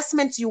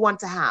investments you want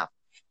to have,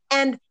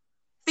 and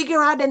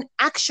figure out an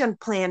action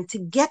plan to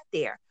get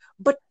there.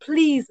 But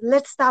please,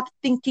 let's stop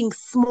thinking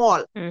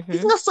small.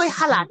 It's not so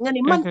halat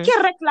ngani man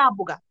kerek la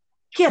buga.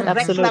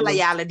 Kerek la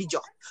yala di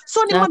jox.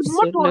 So ne man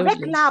moto rek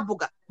la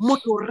buga.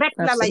 Moto rek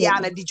la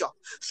yala di jox.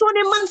 So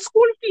ne man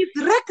school fees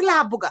rek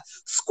la buga.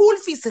 School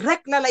fees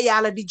rek la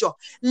yala di jox.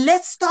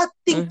 Let's start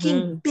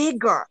thinking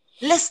bigger.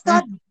 Let's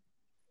start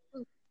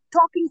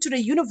talking to the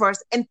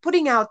universe and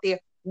putting out there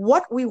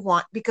what we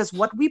want, because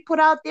what we put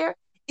out there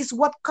is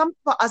what comes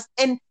for us.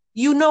 And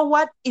you know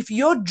what? If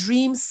your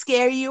dreams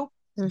scare you,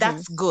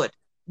 that's good.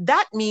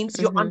 That means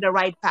you're on the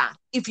right path.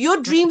 If your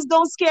dreams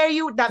don't scare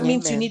you, that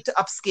means you need to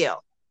upscale.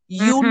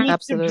 You need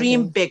to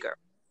dream bigger.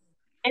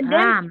 And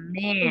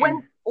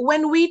then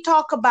when we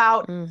talk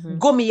about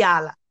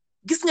gomiyala,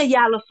 gis nga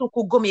yala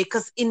suku gomi,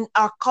 because in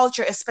our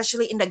culture,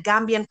 especially in the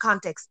Gambian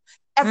context,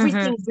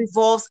 everything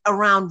revolves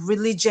around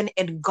religion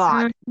and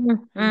God.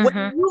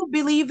 When you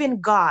believe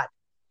in God,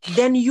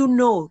 then you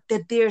know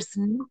that there's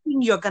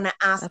nothing you're gonna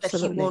ask that He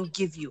Absolutely. won't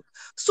give you.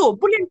 So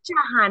bulen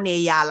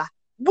chahane yala,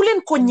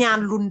 bulen ko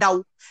nyan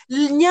lundaw,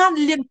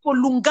 nyan len ko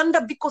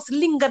lunganda because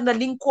linganda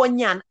ling ko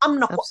nyan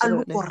amna ko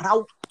alu ko Absolutely.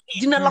 raw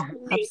dina la ko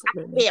may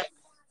Absolutely. akre.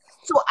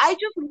 So I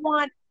just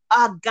want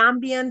our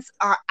Gambians,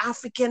 our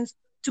Africans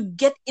to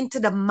get into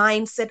the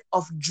mindset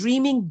of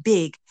dreaming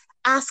big,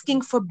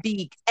 asking for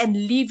big, and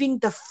leaving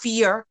the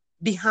fear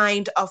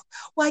behind of,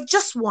 well, I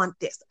just want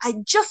this. I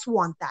just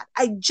want that.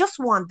 I just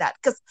want that.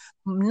 Because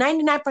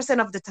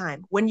 99% of the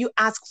time, when you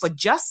ask for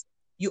just,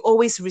 you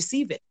always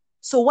receive it.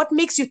 So what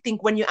makes you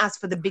think when you ask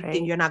for the big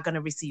thing, Right. you're not going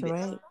to receive it?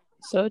 Right.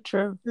 So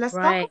true. Let's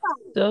talk Right. about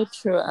it. So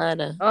true,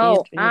 Anna.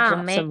 Oh, You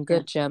dropped man. some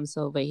good gems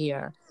over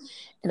here.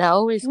 And I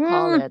always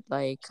call it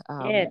like,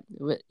 Yeah.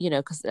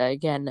 because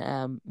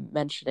again,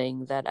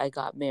 mentioning that I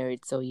got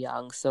married so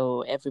young.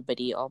 So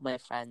everybody, all my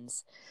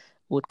friends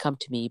would come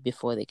to me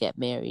before they get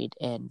married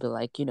and be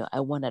like,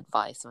 I want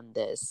advice on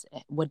this.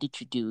 What did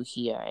you do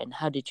here? And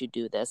how did you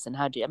do this? And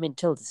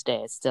till this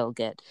day, I still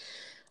get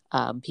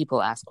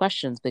people ask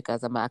questions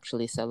because I'm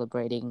actually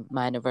celebrating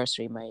my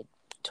anniversary, my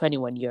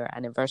 21-year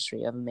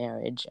anniversary of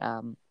marriage.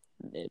 On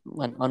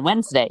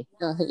Wednesday.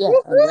 On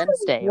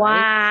Wednesday,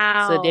 right?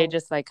 So they're Wow.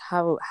 just like,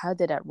 how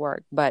did that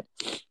work? But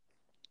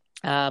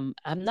I'm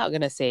not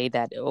gonna say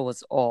that it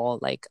was all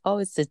like, oh,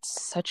 it's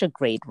such a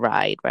great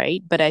ride,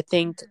 right? But I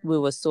think we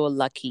were so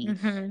lucky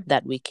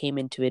that we came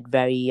into it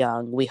very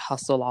young. We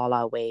hustled all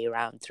our way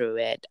around through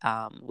it,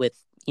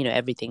 with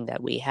everything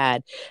that we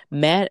had.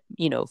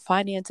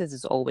 Finances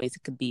is always,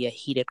 it could be a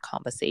heated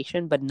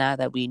conversation, but now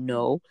that we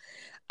know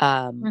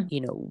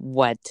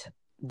what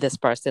this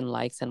person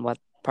likes and what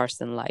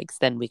person likes,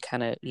 then we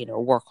kind of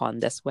work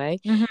on this way.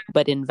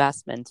 But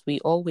investments,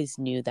 we always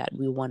knew that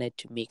we wanted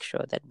to make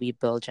sure that we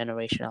build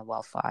generational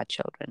wealth for our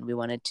children. We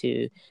wanted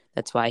to,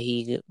 that's why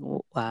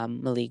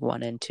Malik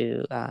went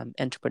into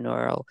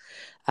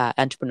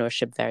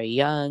entrepreneurship very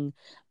young.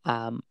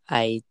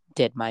 I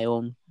did my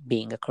own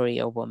being a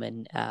career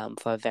woman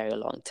for a very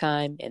long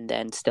time, and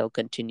then still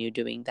continue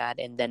doing that,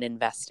 and then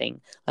investing.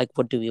 Like,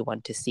 what do we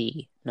want to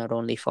see? Not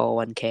only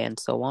 401k and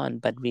so on,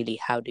 but really,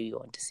 how do you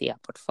want to see our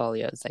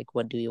portfolios? Like,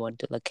 what do you want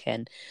to look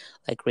in,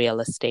 like real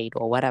estate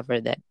or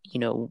whatever that,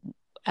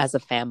 as a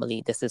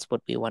family, this is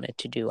what we wanted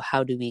to do.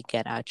 How do we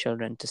get our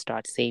children to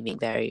start saving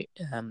very,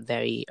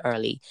 very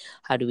early?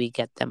 How do we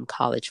get them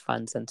college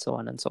funds and so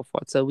on and so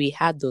forth? So we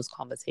had those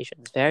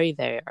conversations very,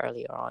 very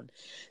early on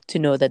to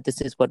know that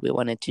this is what we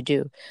wanted to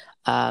do.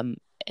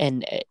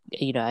 And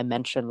I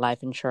mentioned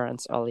life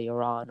insurance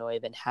earlier on, or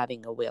even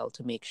having a will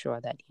to make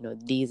sure that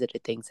these are the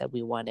things that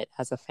we wanted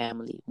as a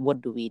family.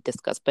 What do we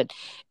discuss? But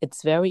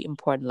it's very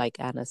important, like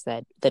Anna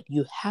said, that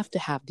you have to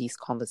have these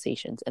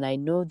conversations, and I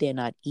know they're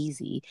not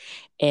easy,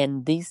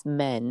 and these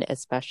men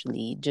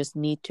especially just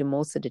need to,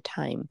 most of the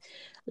time,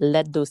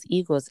 let those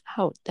egos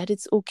out, that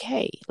it's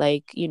okay.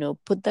 Like,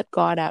 put that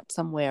guard out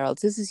somewhere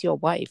else. This is your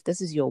wife,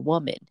 this is your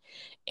woman,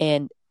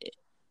 and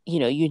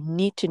you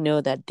need to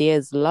know that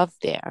there's love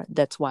there.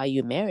 That's why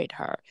you married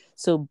her.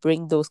 So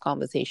bring those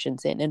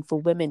conversations in. And for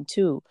women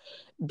too,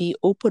 be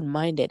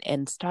open-minded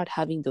and start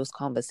having those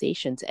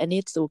conversations. And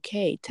it's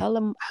okay. Tell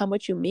them how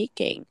much you're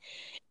making.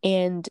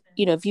 And,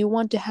 if you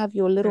want to have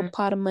your little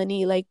pot of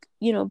money, like,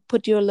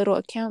 put your little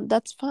account,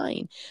 that's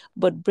fine.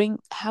 But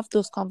have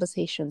those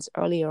conversations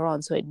earlier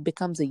on, so it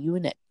becomes a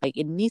unit. Like,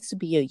 it needs to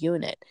be a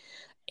unit.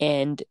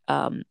 And,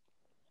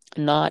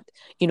 not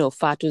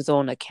Fatu's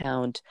own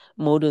account,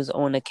 Modu's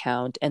own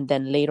account, and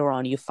then later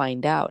on you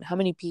find out how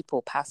many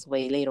people pass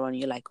away later on.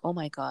 You're like, oh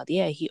my God,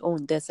 yeah, he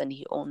owned this and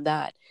he owned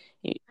that,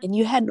 and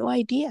you had no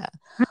idea.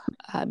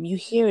 You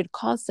hear it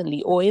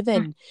constantly, or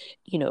even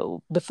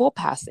before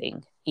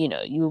passing,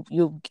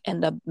 you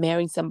end up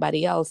marrying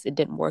somebody else, it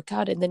didn't work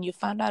out, and then you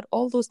found out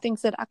all those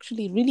things that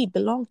actually really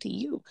belong to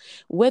you,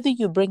 whether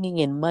you're bringing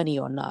in money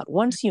or not.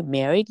 Once you're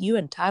married, you're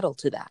entitled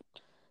to that.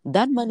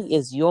 That money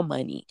is your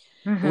money,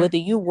 whether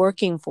you're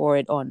working for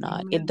it or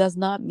not. It does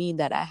not mean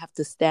that I have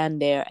to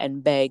stand there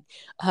and beg,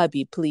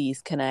 hubby,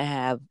 please, can I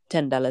have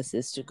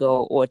 $10 to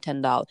go, or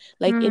 $10?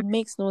 Like, it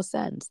makes no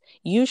sense.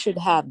 You should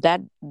have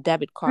that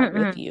debit card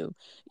with you,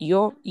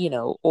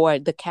 or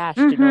the cash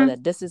to know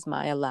that this is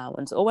my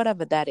allowance, or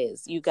whatever that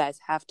is. You guys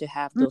have to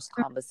have those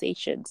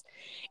conversations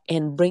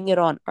and bring it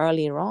on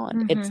earlier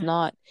on. It's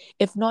not,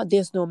 if not,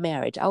 there's no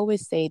marriage. I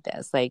always say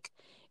this, like,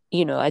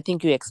 I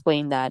think you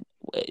explained that,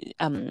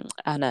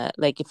 Anna,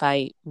 like, if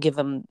I give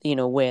him,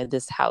 where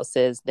this house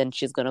is, then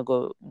she's going to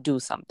go do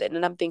something.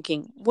 And I'm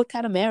thinking, what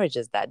kind of marriage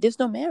is that? There's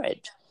no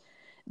marriage.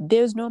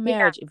 There's no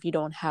marriage if you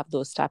don't have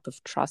those type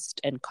of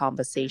trust and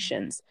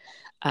conversations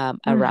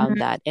around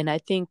that. And I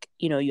think,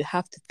 you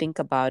have to think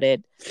about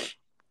it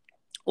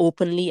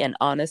openly and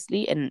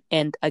honestly,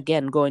 and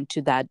again, going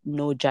to that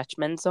no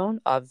judgment zone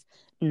of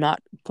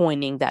not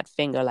pointing that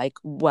finger like,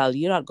 well,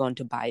 you're not going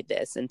to buy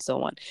this and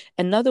so on.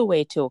 Another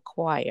way to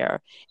acquire,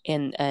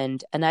 and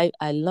I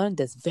learned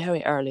this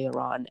very earlier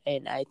on,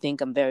 and I think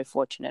I'm very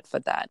fortunate for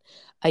that.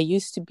 I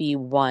used to be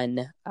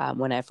one,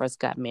 when I first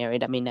got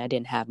married. I mean, I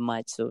didn't have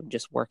much, so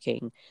just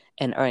working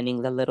and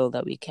earning the little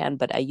that we can,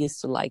 but I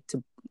used to like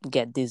to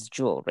get this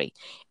jewelry.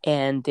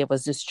 And there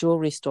was this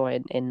jewelry store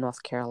in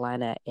North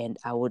Carolina, and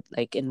I would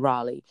like in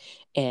Raleigh,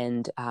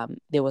 and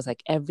there was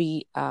like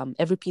every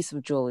piece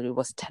of jewelry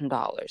was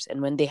 $10,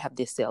 and when they have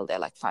this sale, they're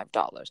like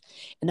 $5,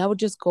 and I would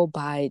just go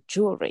buy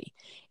jewelry.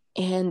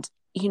 And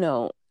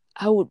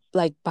I would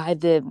like by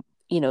the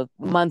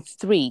month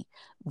 3,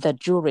 the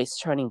jewelry is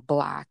turning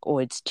black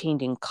or it's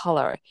changing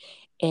color.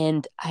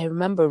 And I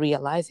remember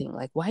realizing,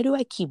 like, why do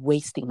I keep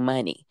wasting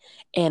money?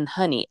 And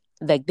honey,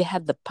 like they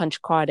had the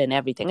punch card and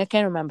everything. I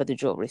can't remember the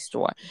jewelry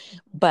store,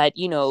 but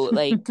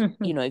like,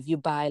 if you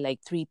buy like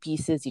 3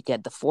 pieces, you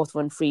get the 4th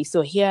one free.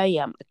 So here I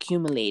am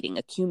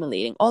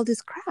accumulating all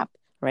this crap,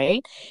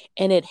 right?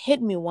 And it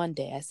hit me one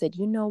day. I said,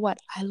 you know what?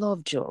 I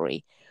love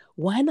jewelry.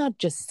 Why not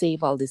just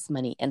save all this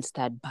money and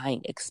start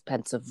buying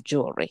expensive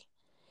jewelry?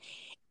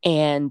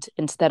 And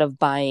instead of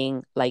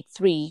buying like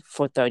 3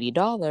 for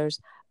 $30,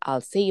 I'll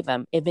save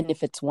them. Even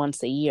if it's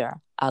once a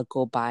year, I'll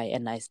go buy a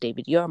nice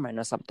David Yurman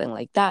or something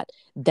like that.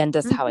 Then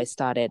that's how I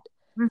started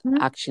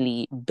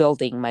actually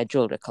building my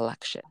jewelry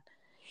collection.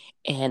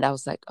 And I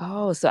was like,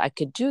 oh, so I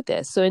could do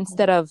this. So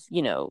instead of,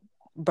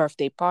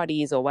 birthday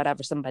parties or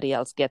whatever, somebody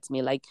else gets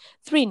me like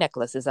 3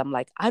 necklaces, I'm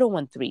like, I don't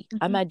want 3.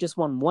 I might just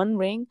want 1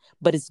 ring,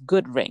 but it's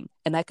good ring,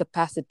 and I could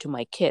pass it to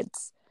my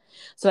kids.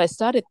 So I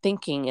started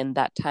thinking in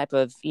that type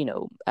of,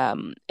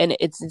 and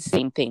it's the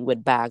same thing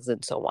with bags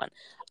and so on.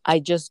 I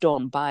just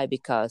don't buy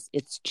because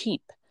it's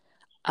cheap.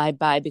 I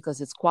buy because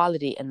it's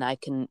quality, and I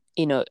can,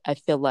 I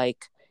feel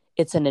like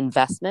it's an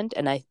investment.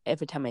 And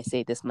every time I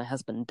say this, my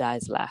husband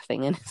dies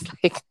laughing, and it's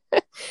like,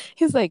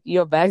 he's like,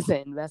 your bags are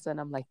an investment.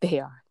 I'm like, they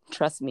are.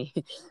 Trust me.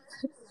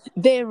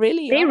 They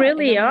really They are. And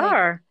really I'm like,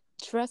 are.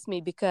 trust me,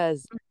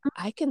 because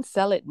I can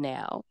sell it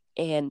now,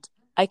 and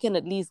I can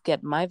at least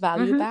get my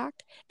value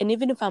back. And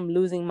even if I'm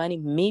losing money,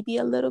 maybe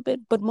a little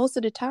bit, but most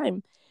of the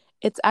time,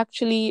 it's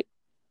actually,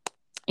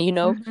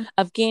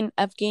 I've gained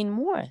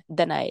more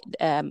than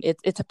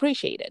it's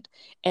appreciated.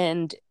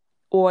 And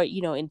or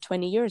in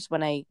 20 years,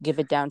 when I give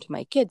it down to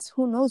my kids,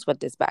 who knows what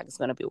this bag is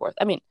going to be worth?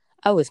 I mean,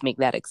 I always make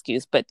that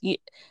excuse, but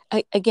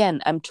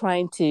again, I'm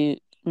trying to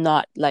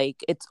not,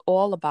 like, it's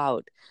all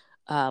about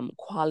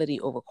quality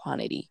over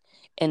quantity.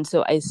 And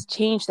so I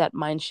changed that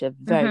mind shift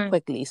very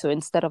quickly. So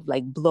instead of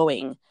like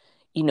blowing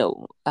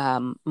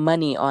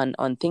money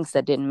on things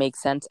that didn't make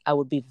sense, I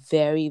would be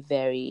very,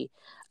 very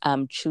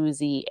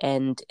choosy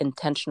and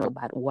intentional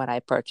about what I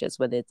purchase,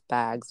 whether it's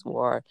bags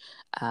or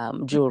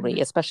jewelry,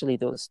 especially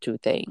those 2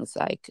 things.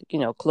 Like,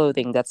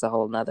 clothing, that's a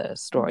whole nother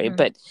story.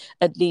 But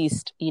at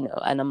least,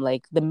 and I'm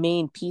like, the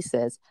main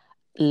pieces,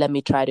 let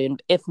me try to,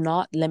 if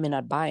not, let me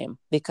not buy them,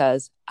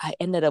 because I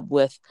ended up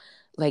with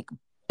like,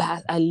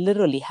 I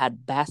literally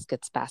had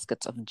baskets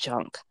of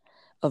junk,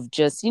 of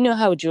just,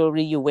 how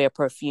jewelry, you wear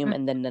perfume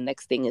and then the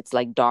next thing it's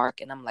like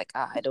dark, and I'm like,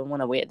 I don't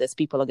want to wear this.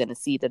 People are going to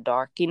see the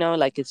dark,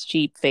 like it's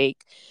cheap,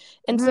 fake.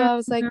 And so I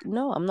was like,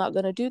 no, I'm not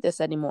going to do this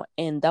anymore.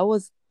 And that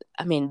was,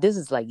 I mean, this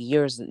is like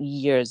years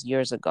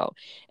ago.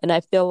 And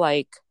I feel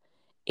like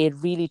it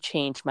really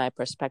changed my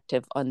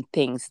perspective on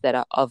things that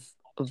are of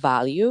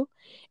value,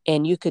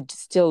 and you could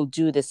still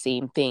do the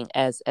same thing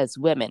as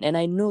women. And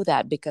I know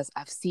that because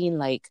I've seen,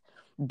 like,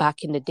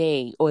 back in the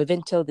day, or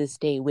even till this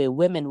day, where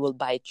women will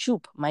buy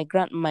chup. My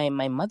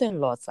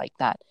mother-in-law's like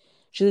that.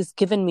 She's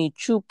given me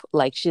chup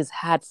like she's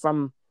had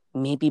from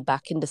maybe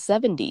back in the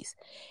 70s,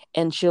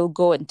 and she'll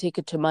go and take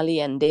it to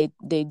Mali, and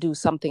they do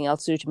something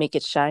else to make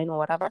it shine or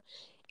whatever,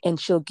 and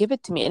she'll give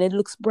it to me, and it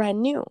looks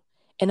brand new.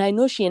 And I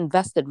know she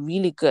invested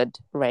really good,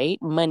 right,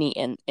 money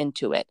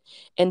into it.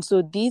 And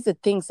so these are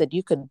things that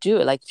you could do.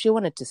 Like, if she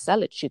wanted to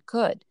sell it, she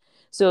could.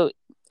 So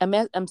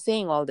I'm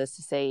saying all this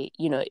to say,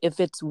 if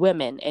it's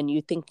women and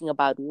you're thinking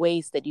about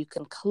ways that you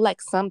can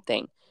collect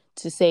something,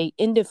 to say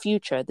in the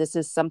future, this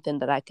is something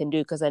that I can do,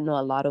 because I know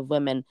a lot of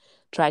women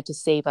try to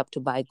save up to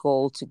buy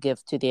gold to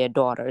give to their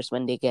daughters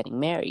when they're getting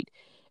married.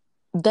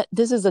 That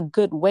this is a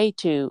good way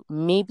to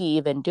maybe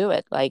even do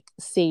it, like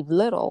save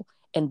little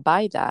and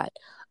buy that,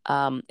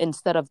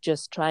 instead of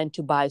just trying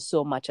to buy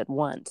so much at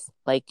once.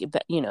 Like,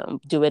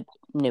 do it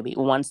maybe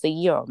once a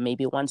year, or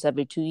maybe once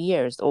every 2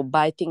 years, or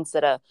buy things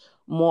that are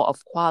more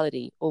of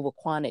quality over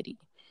quantity.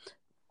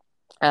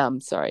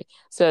 Sorry.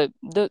 So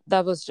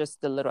that was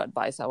just the little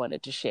advice I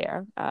wanted to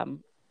share.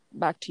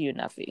 Back to you,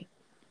 Nafi.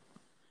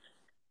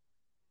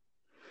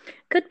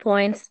 Good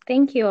points.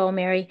 Thank you, all,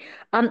 Mary.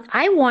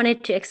 I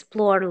wanted to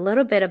explore a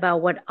little bit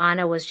about what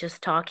Anna was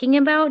just talking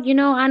about.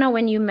 Anna,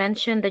 when you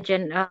mentioned the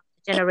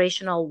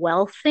generational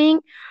wealth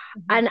thing,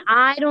 and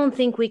I don't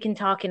think we can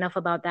talk enough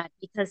about that,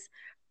 because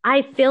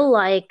I feel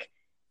like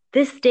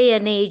this day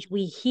and age,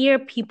 we hear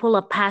people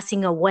are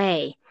passing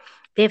away.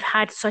 They've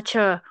had such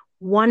a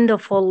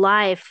wonderful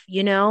life,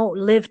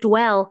 lived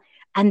well,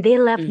 and they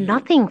left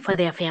nothing for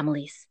their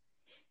families.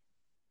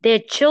 their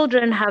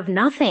children have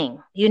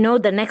nothing.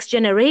 The next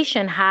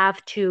generation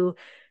have to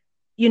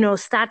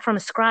start from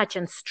scratch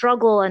and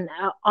struggle and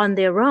on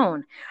their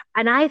own.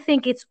 And I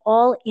think it's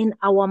all in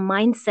our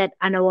mindset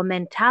and our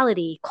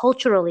mentality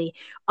culturally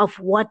of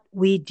what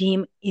we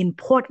deem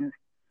important.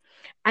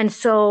 And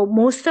so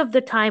most of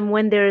the time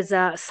when there's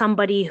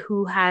somebody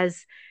who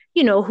has,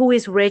 who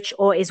is rich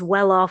or is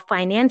well off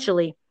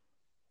financially,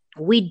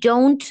 we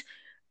don't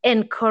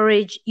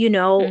encourage,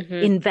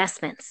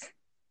 investments.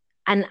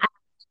 And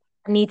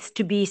needs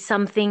to be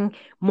something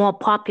more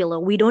popular.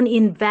 We don't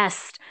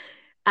invest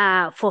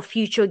for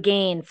future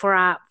gain for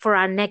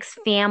our next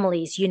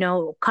families,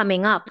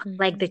 coming up,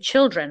 like the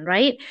children,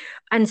 right?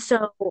 And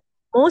so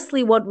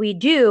mostly what we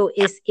do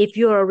is, if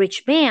you're a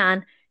rich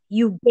man,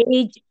 you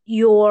gauge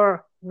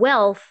your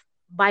wealth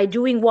by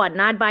doing what?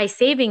 Not by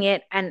saving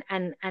it and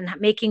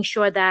making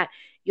sure that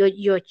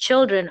your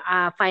children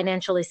are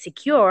financially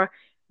secure,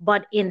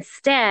 but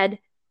instead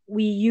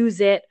we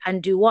use it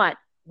and do what?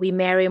 We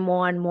marry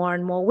more and more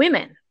and more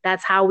women.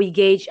 That's how we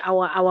gauge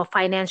our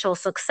financial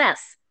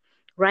success,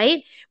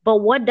 right? But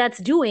what that's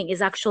doing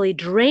is actually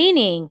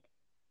draining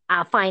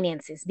our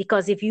finances,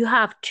 because if you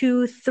have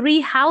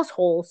 2-3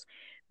 households,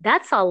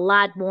 that's a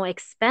lot more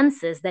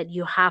expenses that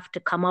you have to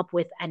come up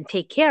with and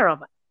take care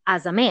of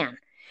as a man,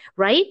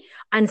 right?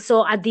 And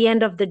so at the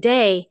end of the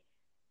day,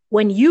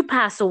 when you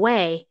pass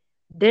away,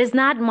 there's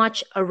not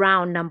much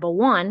around, number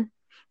one.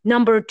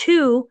 Number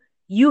two,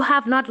 you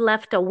have not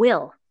left a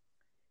will.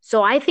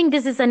 So I think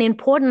this is an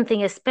important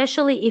thing,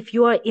 especially if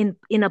you are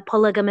in a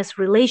polygamous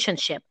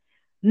relationship.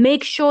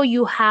 Make sure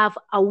you have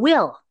a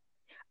will.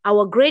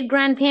 Our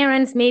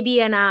great-grandparents maybe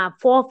and our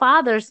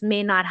forefathers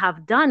may not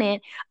have done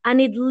it,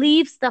 and it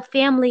leaves the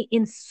family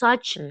in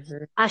such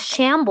a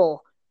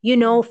shamble,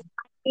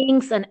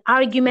 things and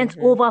arguments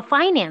over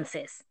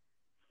finances.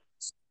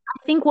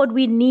 I think what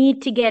we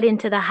need to get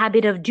into the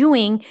habit of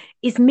doing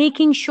is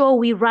making sure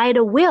we write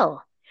a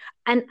will.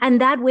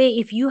 And that way,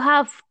 if you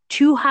have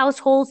 2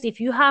 households, if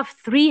you have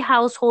 3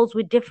 households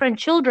with different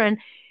children,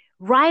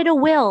 write a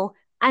will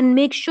and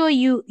make sure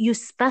you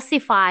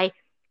specify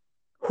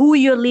who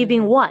you're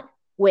leaving what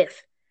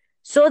with,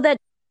 so that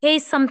in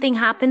case something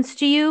happens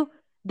to you,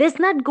 there's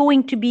not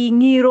going to be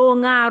ngiro,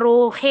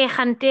 ngaro,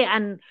 hehante,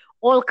 and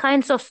all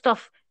kinds of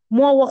stuff.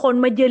 Mo waxon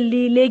ma jël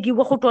lii, léegi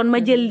waxutoon ma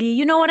jël lii.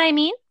 You know what I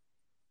mean?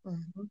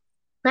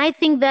 I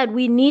think that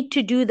we need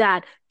to do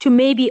that to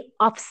maybe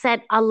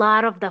offset a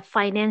lot of the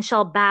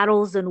financial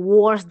battles and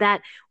wars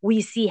that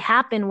we see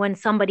happen when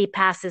somebody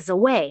passes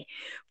away.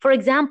 For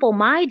example,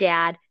 my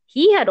dad,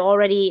 he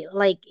already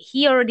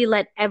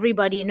let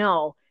everybody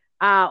know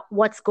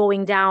what's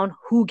going down,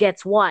 who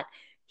gets what.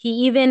 He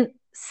even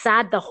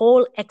sat the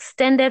whole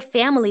extended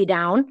family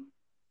down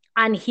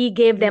and he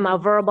gave them a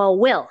verbal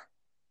will.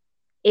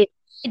 If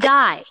I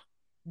die,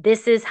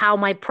 this is how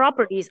my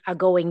properties are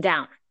going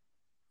down.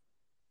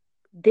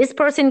 This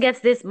person gets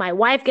this, my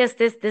wife gets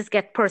this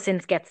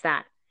person gets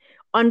that.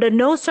 Under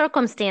no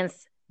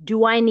circumstance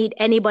do I need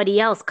anybody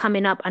else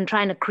coming up and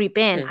trying to creep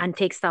in and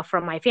take stuff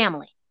from my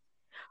family.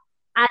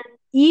 And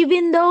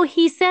even though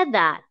he said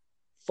that,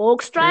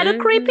 folks try to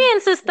creep in,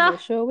 sister. They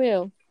sure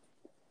will.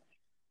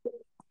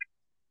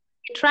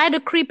 Try to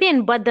creep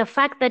in, but the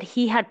fact that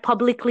he had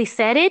publicly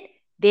said it,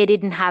 they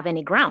didn't have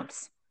any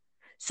grounds.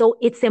 So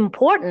it's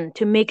important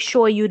to make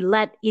sure you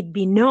let it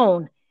be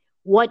known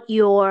what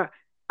your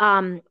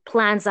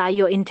plans are,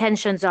 your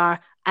intentions are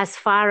as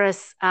far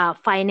as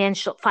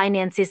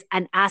finances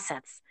and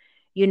assets.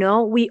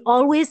 We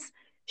always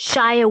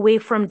shy away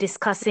from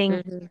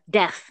discussing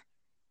death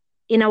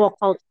in our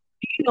culture.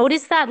 You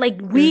notice that? Like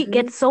we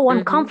get so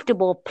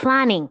uncomfortable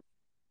planning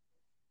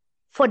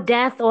for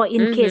death or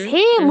in case,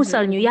 hey,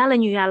 musal nyo,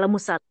 yala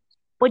musal.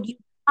 But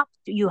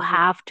you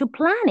have to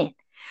plan it.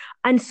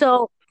 And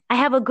so I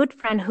have a good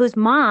friend whose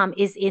mom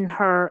is in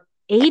her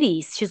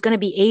 80s. She's going to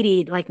be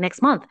 80 like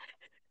next month.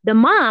 The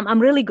mom, I'm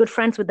really good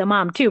friends with the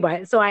mom too.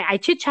 But so I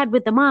chit-chat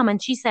with the mom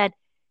and she said,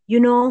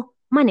 mane,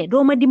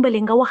 doma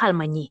dimbalinga wahal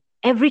manyi.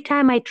 Every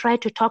time I try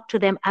to talk to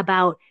them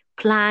about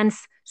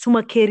plans,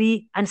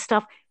 sumakeri and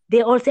stuff,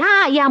 they all say,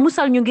 yeah,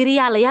 musal nyugiri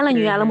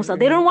yala musal.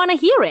 They don't want to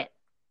hear it.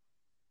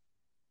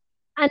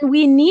 And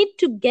we need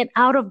to get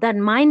out of that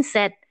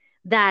mindset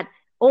that,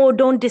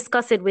 don't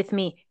discuss it with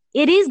me.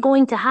 It is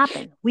going to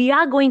happen. We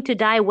are going to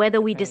die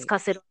whether we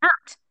discuss it or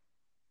not.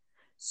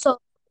 So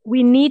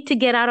we need to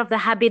get out of the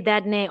habit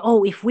that,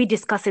 if we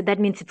discuss it, that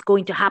means it's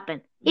going to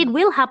happen. It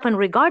will happen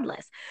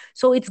regardless.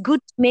 So it's good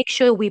to make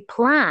sure we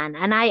plan.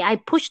 And I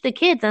push the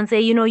kids and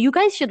say, you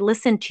guys should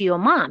listen to your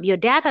mom. Your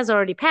dad has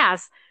already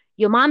passed.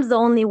 Your mom's the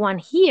only one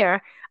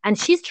here. And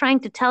she's trying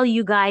to tell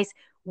you guys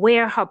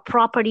where her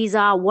properties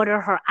are, what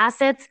are her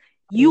assets.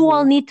 You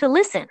all need to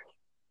listen.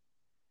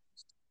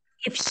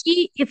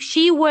 If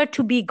she were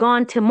to be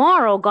gone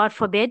tomorrow, God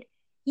forbid,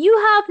 you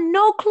have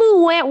no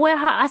clue where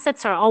her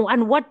assets are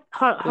and what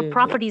her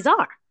properties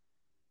are.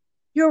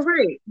 You're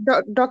right,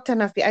 Dr.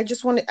 Nafi.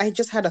 I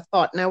just had a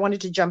thought and I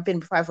wanted to jump in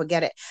before I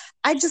forget it.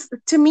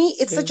 To me,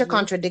 it's such a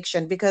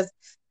contradiction because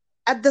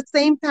at the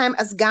same time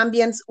as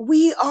Gambians,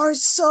 we are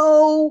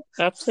so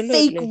fake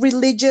Absolutely.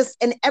 religious,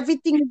 and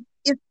everything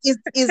is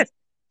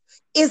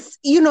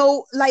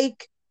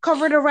like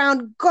covered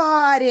around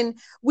God, and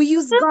we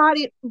use God,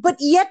 but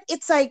yet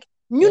it's like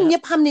ñun Yeah.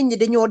 ñëpp xam nañ ne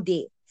dañoo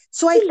dee.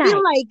 So I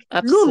feel like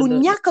loolu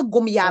Absolutely. ñàkk a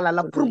gëm yàlla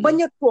la pour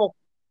bañ a toog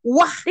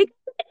wax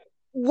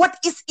what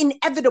is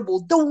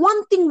inevitable. The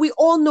one thing we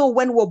all know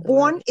when we're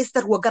born Right. is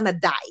that we're gonna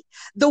die.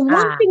 The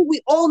one thing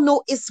we all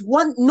know is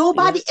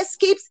nobody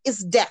escapes is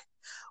death.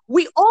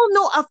 We all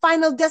know our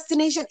final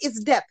destination is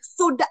death.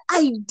 So the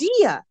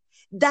idea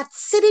that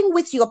sitting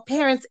with your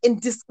parents and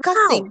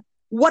discussing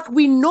what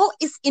we know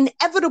is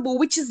inevitable,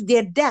 which is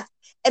their death,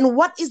 and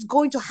what is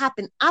going to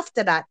happen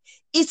after that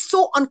is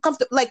so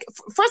uncomfortable. Like,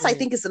 first, I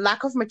think it's a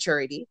lack of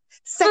maturity.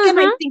 Second,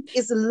 I think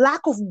is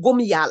lack of gom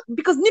yàlla,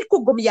 because nit ko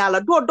gom yàlla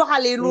doo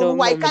doxalee loolu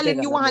waaye ka leen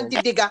ñu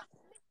waxante digga.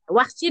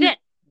 Wax ci de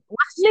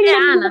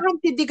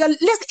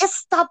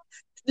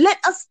Let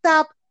us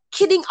stop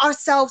kidding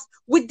ourselves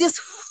with this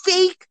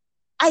fake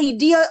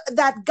idea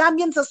that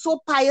Gambians are so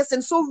pious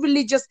and so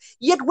religious,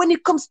 yet when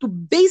it comes to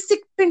basic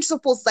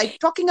principles like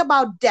talking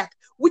about death,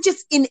 which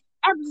is in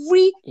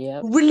every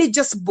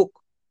religious book,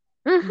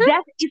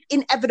 death is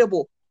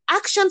inevitable.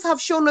 Actions have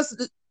shown us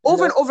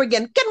over and over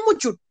again, ken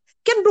mucut,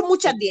 ken du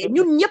mucha de,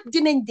 ñun ñep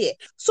dinañ de.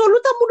 So lu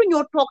tax mënu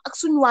ñoo tok ak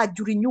suñu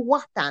waajuri ñu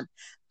waxtaan.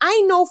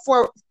 I know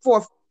for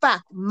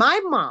fact my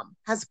mom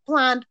has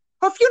planned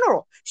her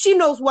funeral. She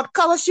knows what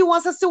color she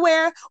wants us to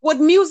wear, what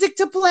music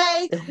to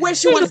play, where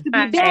she wants to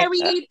be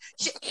buried.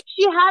 She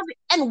has,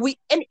 and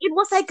it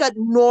was like a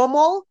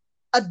normal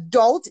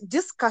adult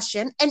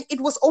discussion, and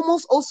it was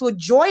almost also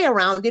joy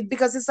around it,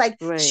 because it's like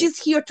she's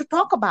here to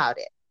talk about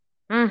it.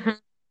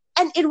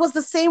 And it was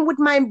the same with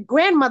my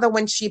grandmother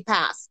when she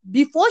passed.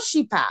 Before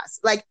she passed,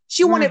 like,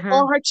 she wanted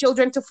all her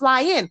children to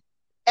fly in.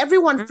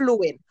 Everyone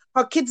flew in.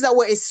 Her kids that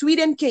were in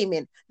Sweden came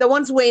in. The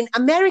ones who were in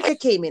America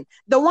came in.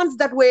 The ones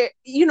that were,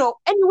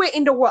 anywhere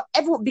in the world,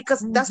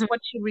 because that's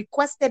what she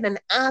requested and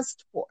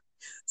asked for.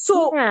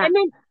 So, and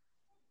then,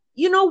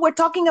 we're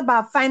talking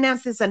about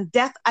finances and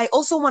death. I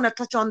also want to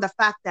touch on the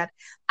fact that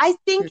I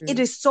think it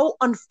is so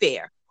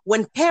unfair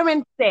when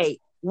parents say,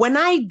 when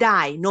I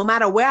die, no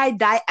matter where I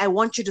die, I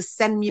want you to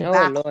send me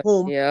back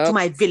home to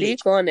my village.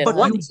 But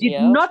you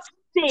did not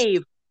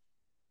save.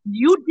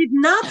 You did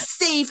not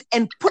save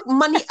and put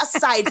money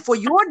aside for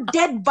your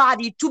dead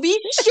body to be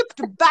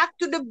shipped back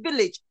to the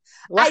village.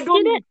 I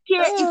don't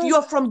care if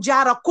you're from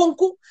Jara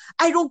Konku.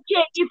 I don't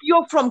care if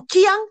you're from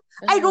Kiang.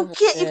 I don't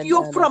care if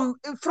you're from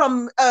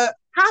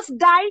Half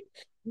Die.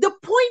 The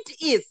point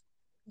is,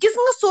 gis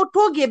nga soo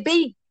toogee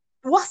bay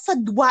wax sa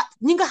waat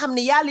ñi nga xam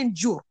ne yaa leen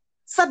jur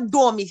sa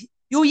doom yi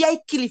yow yaay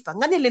kilifa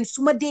nga ne leen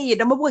suma deeyee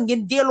dama bëgg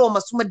ngeen delloo ma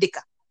suma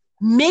dëkka.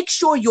 Make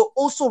sure you're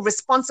also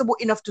responsible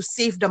enough to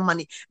save the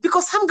money,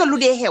 because xam nga lu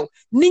dee xew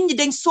nit ñi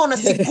dañ soona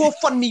si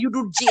GoFundMe yu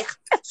dul jeex.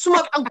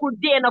 Suma uncle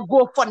dee na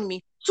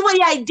GoFundMe, suma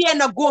yaay dee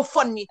na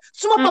GoFundMe,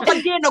 suma papa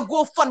dee na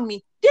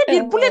GoFundMe.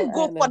 Déedéet bu leen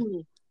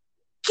GoFundMe.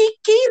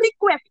 Key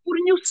request pour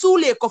ñu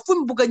suulee ko fu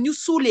mu bëgg ñu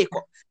suulee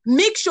ko.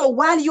 Make sure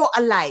while you're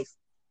alive,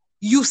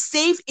 you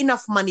save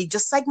enough money,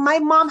 just like my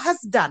mom has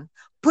done.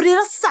 Put it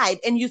aside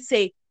and you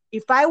say,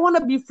 if I want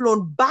to be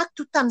flown back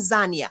to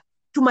Tanzania,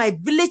 to my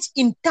village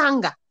in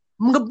Tanga,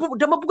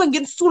 dama bëgg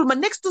ngeen suul ma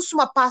next to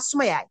suma pa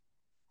suma yaay.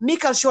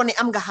 Make sure ne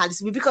am nga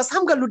xaalis bi, because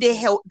xam nga lu dee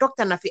xew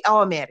docteur na fi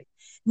Awa Mary.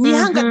 Ñi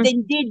xam nga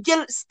dañ dee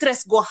jël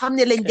stress goo xam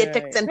ne lañ dee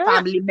teg seen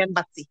family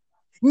members yi.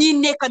 Ñi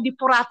nekk di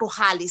poraatu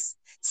xaalis.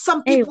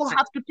 Some people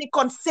have to take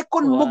on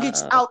second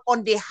mortgage out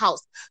on their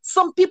house.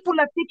 Some people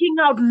are taking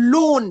out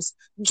loans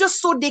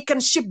just so they can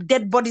ship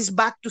dead bodies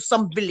back to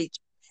some village.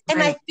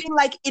 And I feel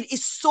like it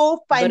is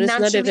so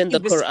financially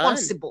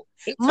irresponsible.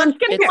 It's not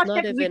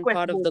even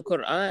part of the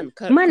Quran.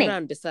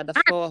 Quran beside the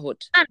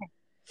forward.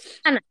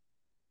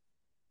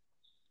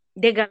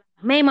 Dega,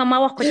 may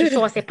mama wax ko ci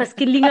soose parce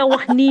que li nga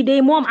wax nii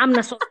de moom am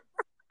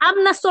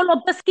na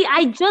solo parce que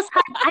I just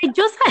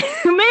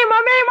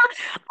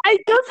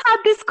had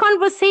this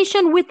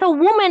conversation with a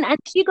woman and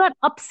she got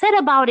upset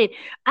about it.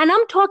 And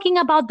I'm talking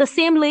about the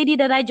same lady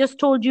that I just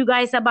told you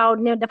guys about,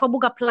 dafa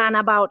bëgg a plan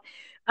about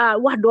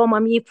wax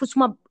doomam yi fu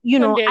suma,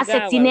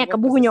 assets yi nekk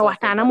bëggu ñoo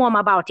waxtaana moom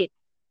about it.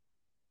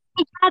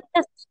 I had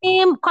the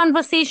same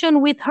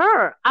conversation with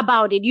her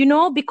about it,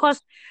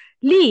 because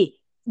Lee,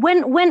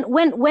 when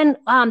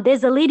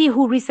there's a lady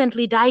who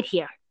recently died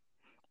here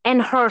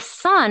and her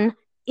son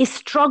is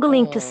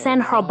struggling to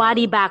send her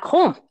body back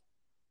home.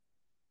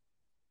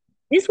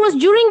 This was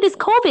during this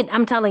COVID,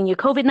 I'm telling you,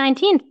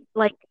 COVID-19,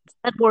 like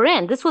that we're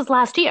in. This was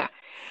last year.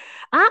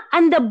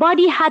 And the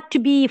body had to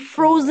be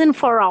frozen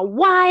for a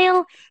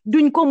while.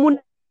 Duñ ko mun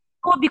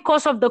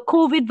because of the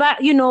COVID,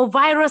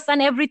 virus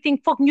and everything.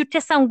 Fok ñu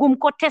tesangum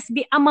ko test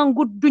bi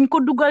amangut duñ ko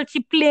dugal ci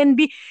plane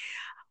bi.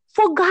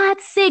 For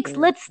God's sakes,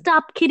 let's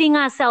stop kidding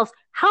ourselves.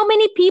 How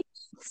many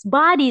people's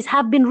bodies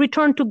have been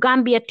returned to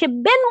Gambia? Te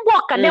ben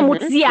waka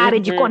demut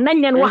ziyaare ji ko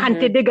nañ leen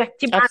waxante dëgg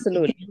ci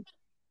Absolutely.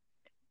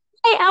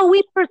 Why are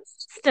we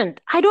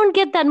persistent? I don't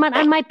get that, man.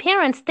 And my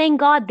parents, thank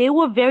God, they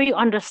were very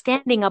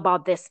understanding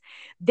about this.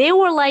 They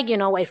were like,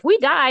 if we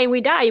die,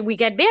 we die, we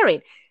get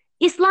buried.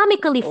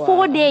 Islamically,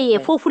 4 days,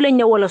 Wow. fofu lañ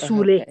la wala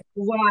suule. Okay.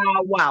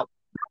 Wow.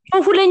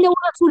 Fofu lañ la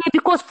wala suule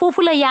because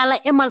fofu la yàlla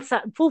emal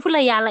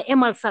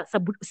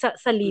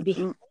sa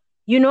libi.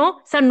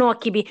 Sa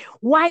nokki bi.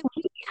 Why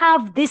we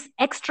have this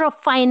extra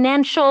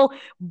financial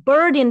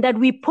burden that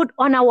we put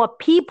on our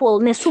people?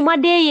 Ne suma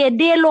deye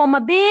de lo ma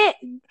be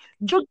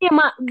joge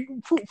ma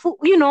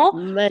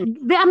Man,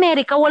 be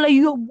America wala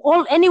you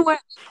all anywhere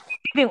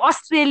living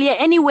Australia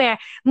anywhere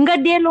nga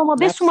de lo ma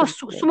be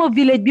absolutely. suma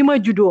village bi ma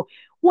judo.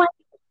 Why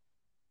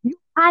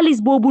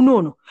xaalis boobu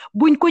noonu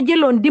buñ ko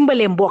jëloon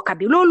dimbale mbokka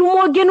bi loolu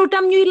moo gënu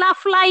tam ñuy la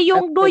fly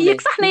yow doo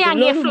yëg sax ne yaa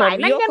ngee fly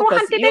nañ leen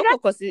waxante dëgg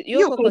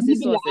yokko ko si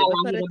soose ba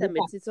pare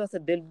tamit si soose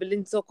bi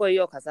liñ soo koy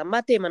yokka sax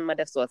ma tey man ma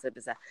def soose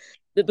bi sax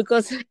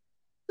because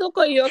soo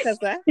koy yokka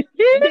sax because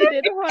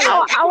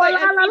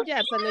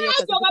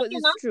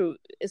it's true.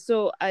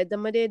 So I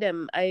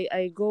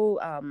go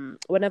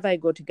whenever I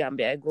go to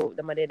Gambia, I go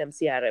dama dee dem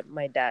siyaare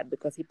my dad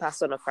because he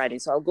passed on a Friday,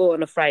 so I'll go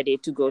on a Friday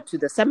to go to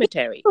the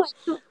cemetery.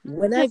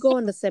 When I go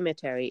on the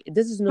cemetery,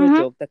 this is no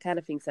joke, the kind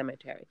of thing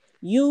cemetery.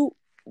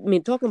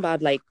 Talking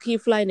about like key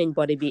flying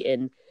body be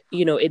in,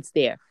 it's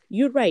there.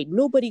 You're right.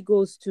 Nobody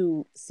goes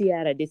to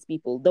Sierra, these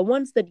people. The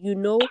ones that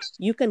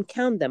you can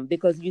count them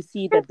because you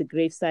see that the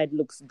graveside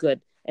looks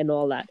good and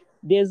all that.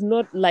 There's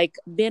not like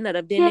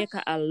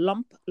a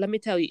lump. Let me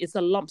tell you, it's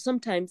a lump.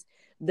 Sometimes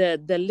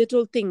the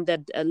little thing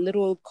that a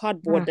little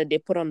cardboard that they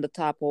put on the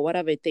top or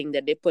whatever thing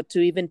that they put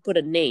to even put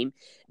a name,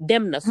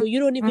 demna. So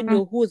you don't even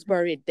know who's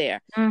buried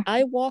there.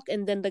 I walk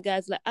and then the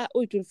guy's like,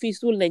 it will feel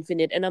so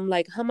infinite. And I'm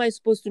like, how am I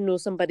supposed to know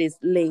somebody's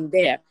laying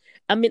there?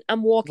 I mean,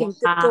 I'm walking,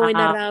 going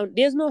around.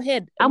 There's no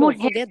head.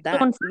 Forget that.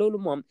 Lolu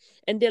mom.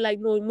 And they're like,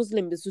 no,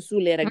 Muslim is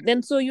susule.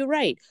 Then so you're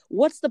right.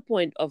 What's the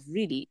point of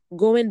really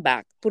going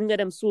back, putting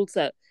them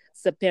sulsa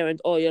parent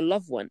or your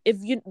loved one? If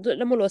you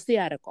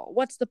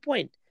what's the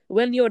point?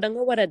 When you're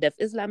danga wara def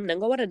Islam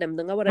danga wara dem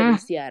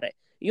siare.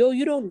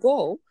 You don't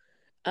go.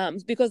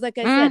 Because like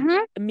I said,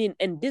 I mean,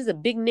 and these are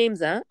big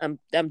names, I'm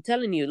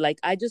telling you, like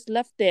I just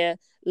left there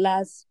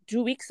last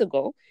 2 weeks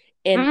ago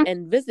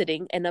and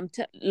visiting, and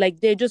like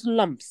they're just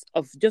lumps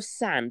of just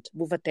sand.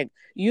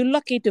 You're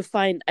lucky to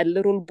find a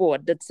little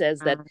board that says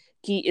that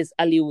he is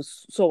Aliu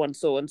so and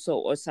so and so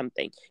or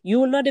something. You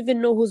will not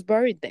even know who's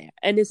buried there,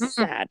 and it's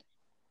sad.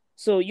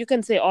 So you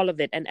can say all of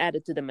it and add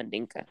it to the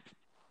Mandinka.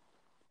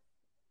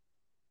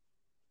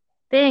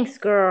 Thanks,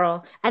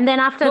 girl. And then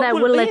after that,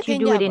 we'll let you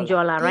do it in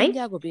Jola, right?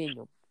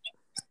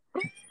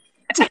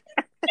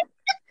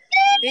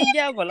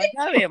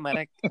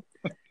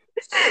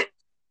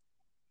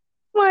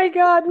 My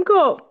God,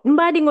 nko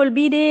mbadingol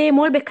bide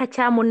molbe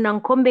kacha mun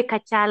nan kombe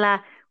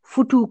kachala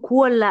futu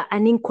kuola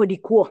anin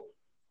kodikuo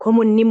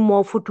komun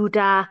nimmo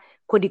fututa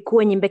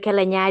kodikuo nyimbe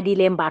kala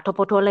nyaadile mba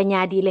topotola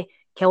nyaadile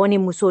kewoni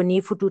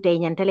musoni fututa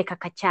nyantele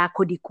kakacha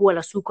kodikuo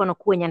la sukono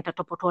kuo nyanta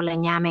topotola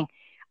nyamen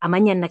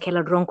amanyan na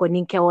kela dronko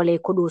nin kewole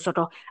kodu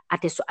soto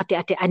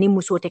ate ani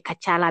musote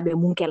kachala be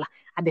munkela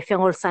abe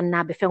fengol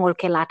sanna be fengol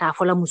kelata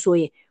fola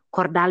musoye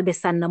kordal be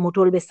sanna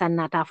motol be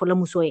sanna ta fola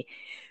musoye.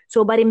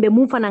 So bari mbe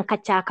mum fanan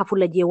kacca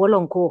kafula je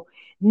wolon ko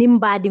nim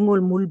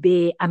baadiŋol mul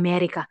be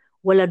America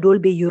wala dol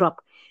be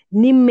Europe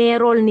nim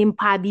merol nim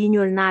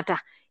paabiñol nata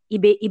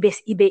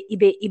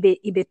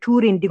ibe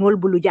turin diŋol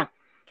bulu jang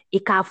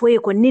ika foye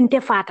ko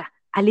ninte fata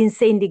alin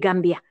sendi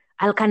Gambia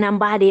alkanan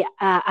baade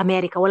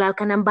America wala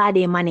alkanan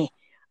baade mane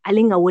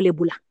alinga wole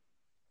bula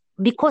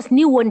because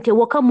ni wonte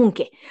woka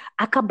munke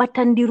aka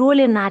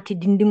batandirole nati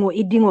dindingo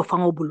idingo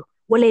fango bulu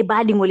wala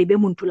baadi ngoli be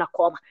muntula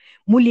koma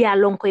mulia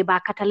lonko e ba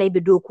katala be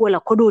do ko wala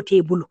kodo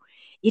te bulu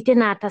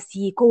itena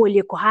tasi ko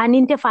wali ko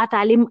haninte fata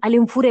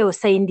alim fure o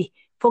sayndi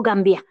fo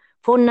Gambia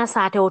fo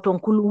nasate o ton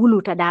kul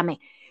wuluta dame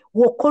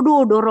wo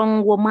kodo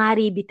doron wo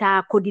mari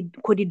bita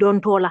kodi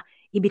dontola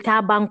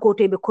ibita banko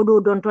to be kodo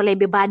dontola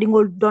be baadi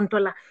ngol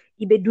dontola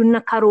ibe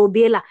dunna karo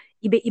bela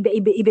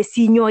ibe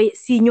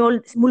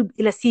signol mul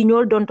ila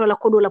signol dontola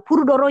kodo la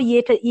pour doro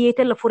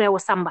yete la fure o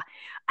samba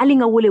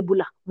alinga wole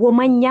bula wo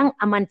manyang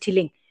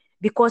amantiling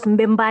because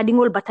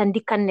mbembadingol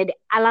batandikan ne de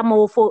alama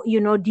wo fo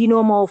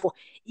dino ma wo fo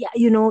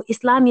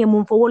islamia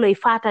mum fo wolo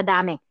ifata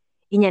damen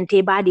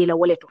inyante badi la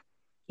woleto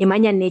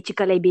imanyan ne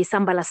cikala be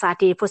sambala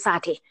sate fo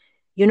sate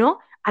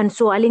and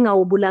so alinga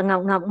wo bula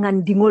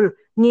ngan dingol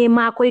nge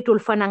ma koy tol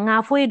fana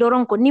nga foy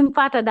doron ko nim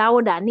fata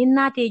dawoda nin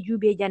nate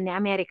jube janne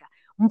America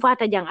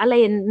mfata jang ala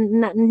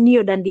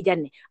niyo dandi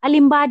janne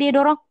alim badi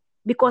doron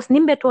because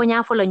nimbe to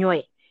nya fo la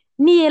nyoy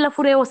ni la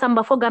furewo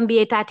samba fo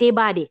Gambie tate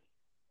badi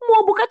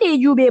mo bukate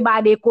jube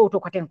baade ko to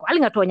kotenko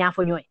alinga to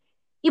nyafo nyoy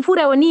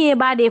ifure woni e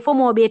baade fo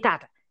mo be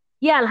tata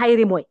yal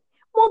hayri moy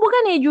mo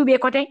bukane jube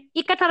koten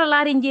ikatara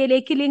lari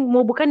njele killing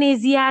mo bukane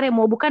ziare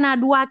mo bukana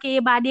duwake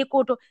e baade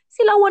ko to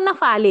sila wonna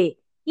faale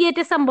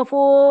yete samba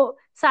fo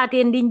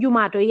sate ndin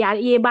jumato ya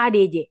ye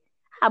baadeje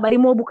habari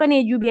mo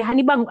bukane jube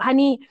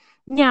hani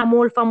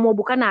nyamol fam mo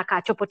bukana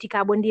ka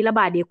chopotika bondi la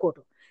baade ko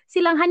to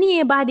silan hani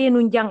e baade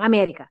nun jang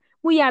America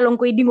mu yalon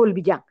koy dingol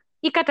bi jang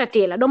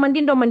ikatatela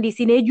domandi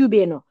sine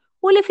jubeno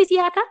wole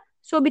fisiata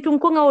so bitun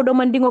ko ngaw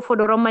domandingo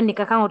fodoro manni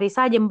ka kan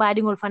resaje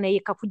mbadingol fana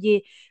ka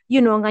fuje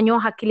nga nyo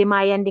hakkile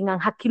ma yandi ngan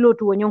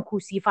hakkilotu wonyon ku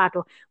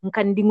sifato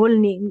nkan dingol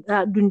ni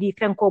dundi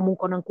fenko mun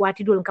konon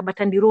kwati dol ka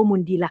batandiro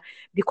mun dila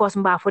because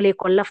mba fole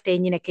ko lafte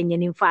nyine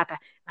kenyenin fata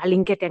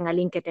alinketen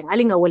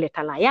alinga wole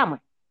tala yama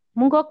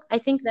mungok I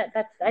think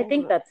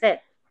that's it.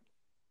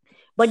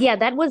 But yeah,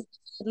 that was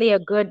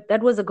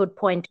a good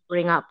point to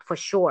bring up for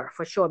sure,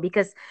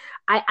 because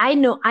I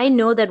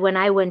know that when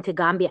I went to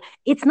Gambia,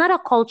 it's not a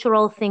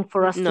cultural thing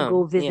for us to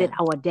go visit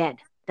our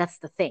dead. That's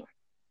the thing.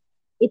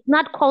 It's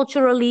not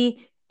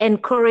culturally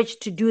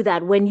encouraged to do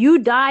that. When you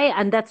die,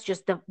 and that's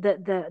just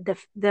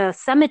the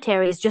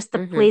cemetery is just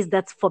the place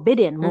that's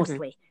forbidden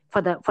mostly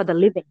for the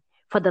living.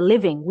 For the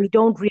living, we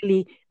don't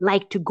really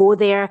like to go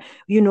there.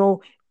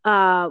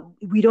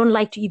 We don't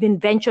like to even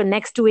venture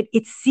next to it.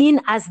 It's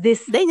seen as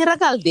this, dañ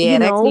ragal dee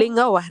rek li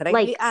nga wax rek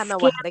like li ana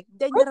wax rek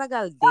dañ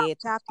ragal dee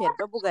tapet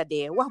ba buga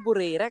dee wax bu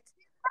rëy rek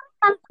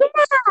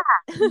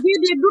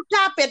déedéet du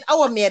tapet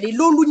Awa Mary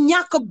loolu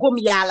ñàkk gom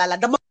yàlla la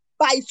dama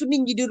bàyyi su nit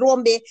ñi di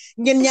rombe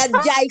ngeen ñaar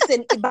jaay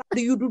seen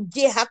ibaadu yu du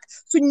jeex ak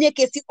suñ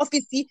nekkee si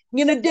office yi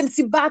ngeen a dem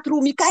si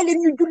bathroom yi kaay leen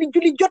ñu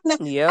julli jot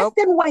na ak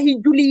seen waxi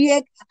julli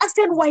yeeg ak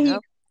seen waxi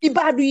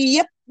ibaadu yi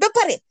yëpp ba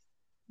pare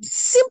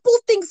simple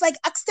things like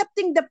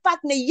accepting the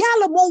fact ne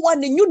yàlla moo wax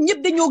ne ñun ñëpp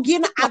dañoo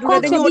génn àdduna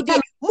dañoo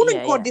dee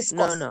mënuñ koo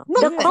discuss.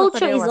 The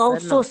culture is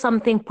also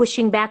something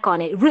pushing back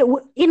on it.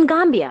 In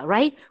Gambia,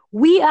 right?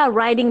 We are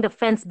riding the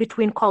fence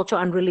between culture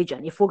and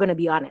religion, if we're going to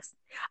be honest.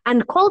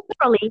 And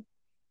culturally,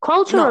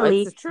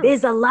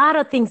 there's a lot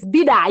of things.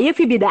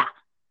 Bida.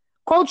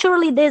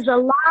 Culturally, there's a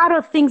lot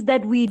of things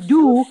that we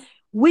do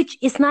which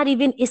is not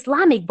even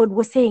Islamic, but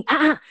we're saying,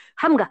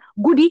 hamga,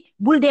 gudi,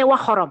 bulde wa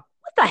haram.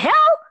 What the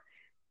hell?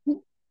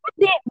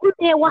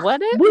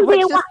 What?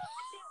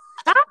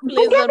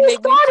 Please don't make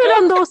me started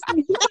on those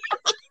things.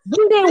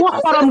 Bunde wax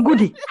xorom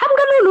guddi xam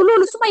nga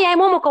loolu suma yaay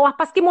moo ma ko wax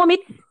parce que moom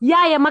it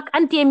yaayam ak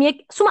anteem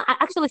yeeg suma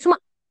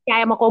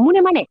yaayam ko mu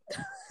ne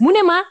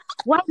ma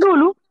wax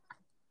loolu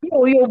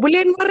yow bu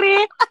leen ma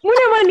ree mu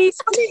ne ma nii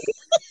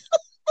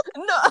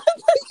no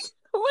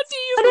what do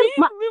you mean?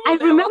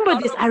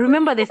 I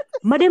remember this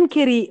Madame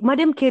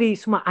Kerry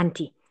suma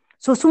auntie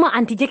so suma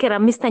auntie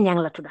jëkkëram Mr Nyang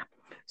la tudda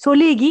so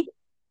léegi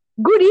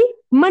guddi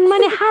man ma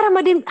ne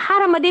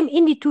xaaral ma dem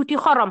indi tuuti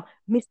xorom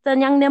Mr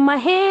Nyang ne ma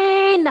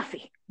hey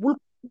Nafi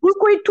bul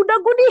koy tudda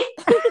guddi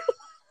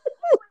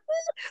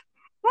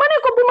ma ne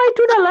ko bu may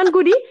tudda lan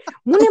guddi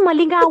mu ne ma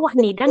li nga wax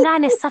ni danga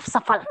ne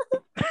saf-safal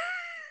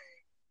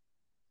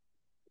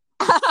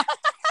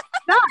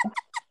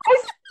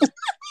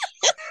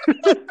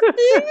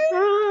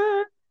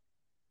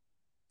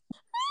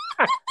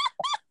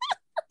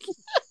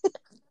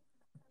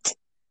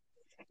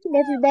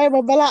Nafi bàyyi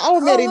ma balaa Awa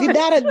Mary di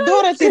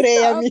doorati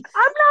réyam yi.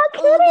 I'm not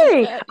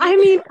kidding. I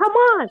mean, come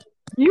on.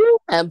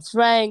 I'm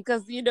trying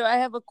because I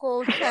have a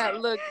cold cat.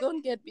 Look,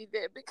 don't get me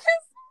there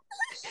because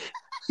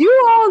you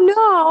all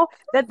know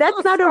that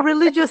that's not a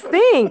religious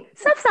thing.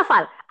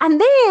 Saf-safal. And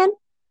then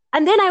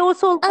I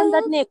also learned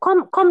that ne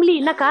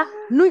komli naka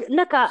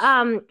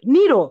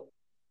niro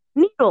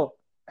ninko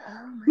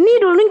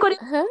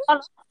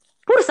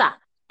pursa.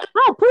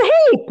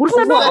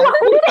 Pursa do wax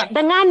gudi de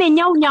da nga ne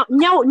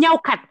ñaw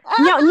kat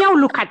ñaw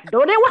lu kat do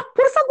de wax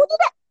pursa gudi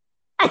de.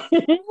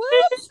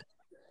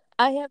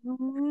 I have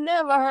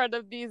never heard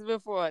of these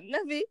before.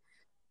 Nafi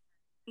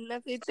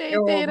tay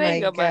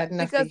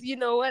because you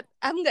know what?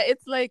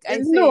 It's like I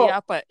say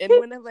yapa, and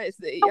whenever I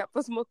say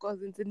yapa, my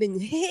cousins and then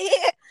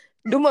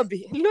duma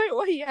bi loy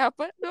wax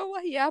yapa, do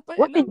wax yapa,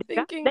 and I'm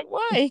thinking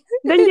why?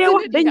 Dañ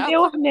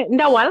wax ne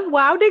ndawal,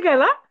 waaw dëgg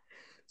la.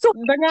 So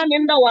da nga ne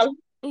ndawal.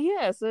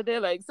 Yeah, so they're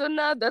like, so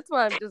now that's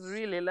why I'm just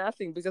really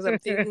laughing because I'm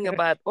thinking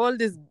about all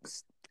this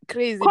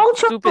crazy,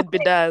 stupid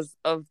bidas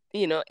of,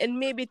 and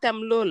maybe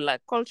tamlola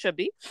culture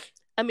be.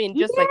 I mean,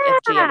 just like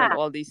FGM and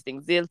all these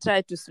things, they'll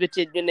try to switch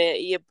it.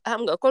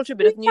 Culture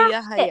bit of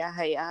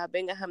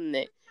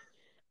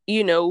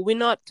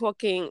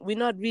we're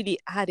not really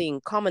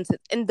adding common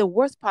sense. And the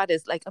worst part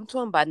is like, I'm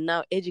talking about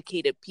now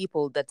educated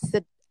people that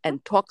sit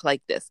and talk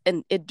like this.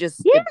 And it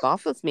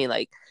baffles me.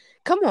 Like,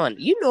 come on,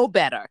 you know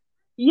better.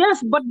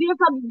 Yes, but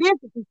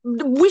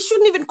we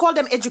shouldn't even call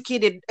them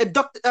educated,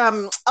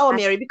 Awa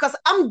Mary, because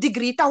I'm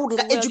degree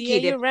educated. Yeah,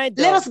 you're right,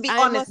 let us be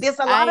honest. There's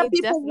a lot of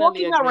people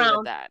walking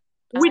around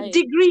with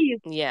degrees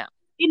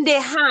in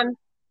their hand.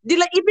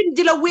 Even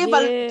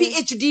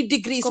PhD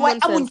degrees. Why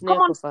common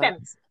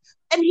sense?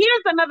 And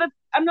here's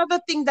another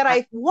thing that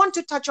I want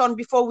to touch on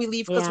before we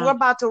leave, because we're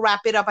about to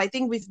wrap it up. I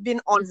think we've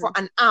been on for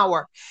an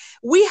hour.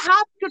 We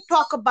have to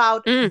talk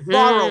about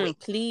borrowing.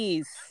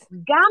 Please.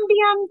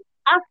 Gambian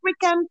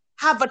Africans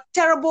have a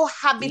terrible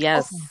habit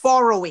of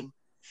borrowing.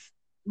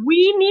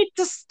 We need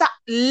to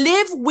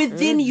live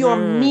within your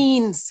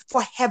means,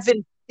 for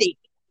heaven's sake.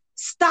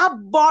 Stop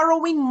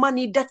borrowing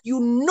money that you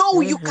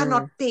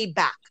cannot pay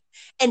back.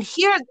 And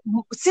here,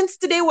 since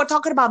today we're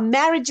talking about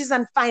marriages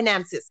and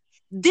finances,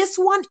 this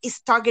one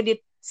is targeted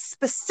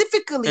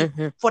specifically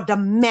for the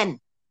men.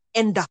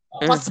 and the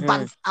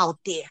husbands out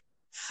there.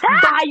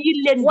 Bàyyi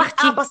leen di Wax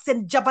ci aba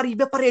seen jabar yi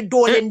ba pare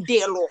doo leen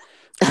delloo.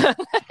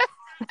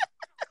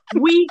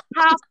 We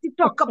have to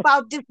talk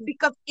about this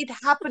because it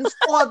happens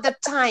all the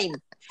time.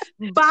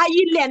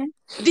 Bàyyi leen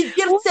di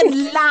jël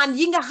seen laan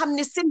yi nga xam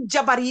ne seen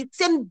jabar yi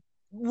seen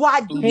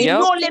waajur yi Yep.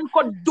 ñoo leen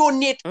ko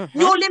donate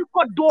ñoo leen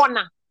ko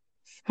doona.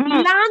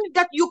 Land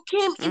that you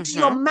came into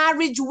your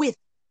marriage with,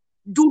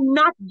 do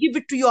not give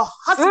it to your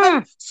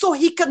husband so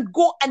he can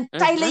go and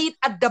tiley it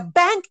at the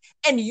bank,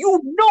 and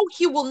you know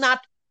he will not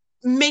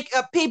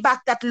pay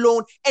back that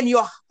loan, and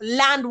your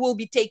land will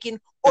be taken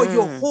or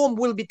your home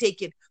will be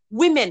taken.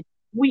 Women,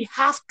 we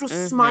have to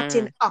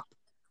smarten up.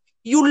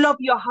 You love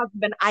your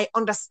husband, I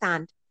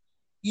understand.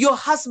 Your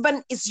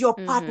husband is your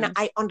partner,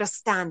 I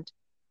understand.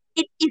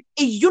 It is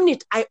a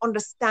unit, I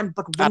understand,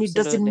 but when it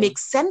doesn't Absolutely. make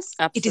sense,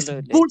 it is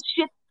Absolutely.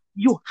 bullshit.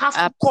 You have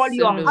to call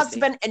your Absolutely.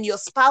 husband and your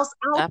spouse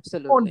out on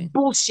Absolutely.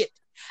 bullshit.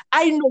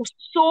 I know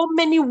so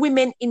many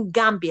women in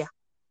Gambia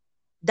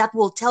that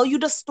will tell you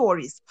the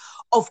stories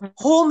of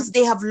homes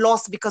they have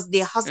lost because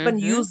their husband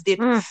used it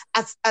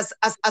as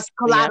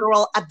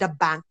collateral at the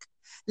bank.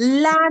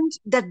 Land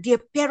that their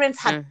parents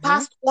had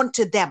passed on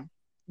to them,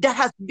 that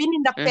has been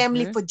in the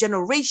family for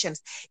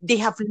generations. They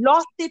have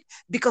lost it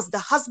because the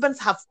husbands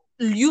have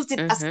used it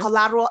as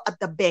collateral at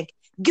the bank.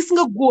 Gis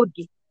nga góor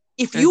gi,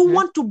 if you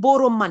want to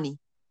borrow money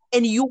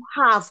and you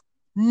have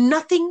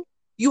nothing,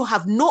 you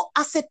have no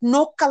asset,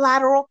 no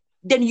collateral,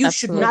 then you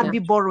should not be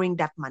borrowing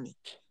that money.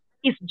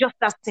 It's just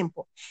that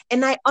simple.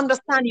 And I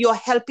understand you're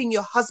helping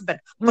your husband,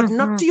 but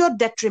not to your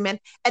detriment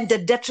and the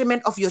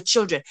detriment of your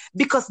children,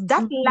 because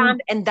that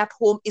land and that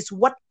home is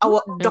what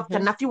our Dr.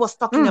 Nafi was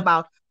talking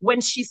about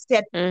when she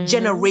said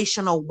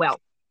generational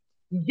wealth.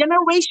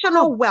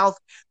 Generational wealth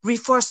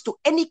refers to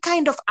any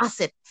kind of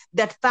asset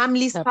that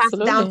families pass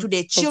down to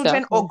their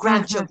children or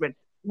grandchildren,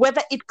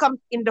 whether it comes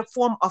in the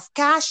form of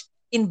cash,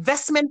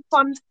 investment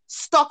funds,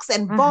 stocks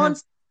and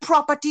bonds,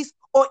 properties,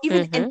 or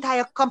even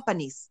entire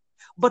companies.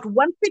 But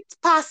once it's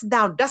passed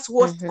down, that's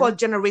what's called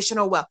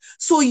generational wealth.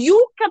 So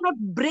you cannot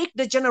break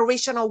the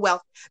generational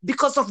wealth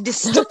because of the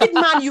stupid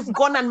man you've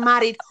gone and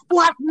married who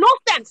has no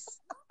sense.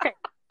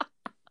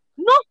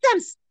 No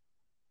sense.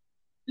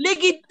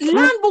 Legi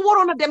land bu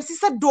waroon a dem si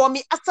sa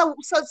doomi ak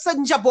sa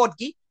njaboot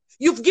gi,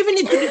 you've given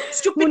it to this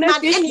stupid man,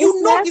 and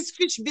you know his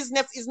fish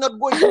business is not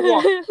going to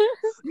work.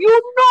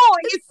 You know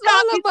his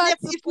car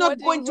business is not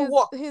going to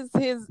work. His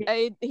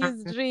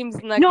dreams.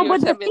 No,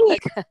 but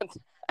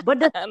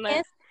the thing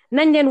is,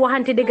 nañ leen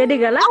waxante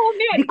dëgg la,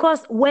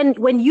 because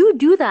when you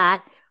do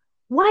that,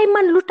 why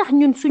man lu tax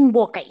ñun suñ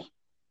mbokk yi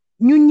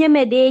ñu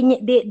ñeme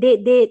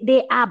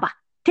de aba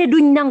te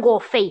duñ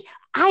nangoo fay.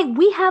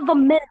 We have a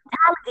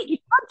mentality.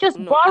 It's not just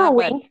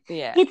borrowing.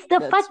 It's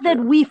the fact that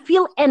we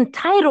feel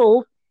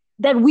entitled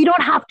that we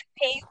don't have to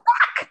pay you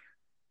back.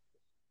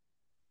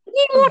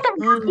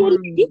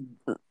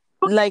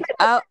 Like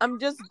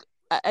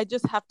I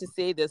just have to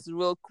say this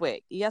real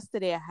quick.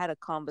 Yesterday I had a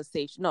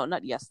conversation. No,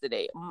 not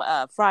yesterday.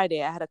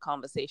 Friday I had a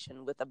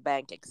conversation with a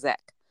bank exec,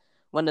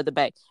 one of the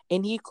bank,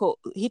 and he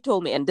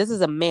told me, and this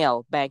is a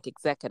male bank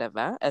executive,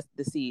 as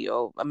the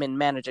CEO,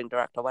 managing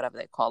director, whatever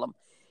they call him.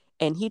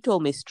 And he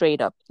told me straight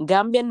up,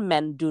 Gambian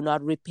men do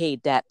not repay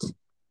debt.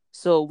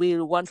 So we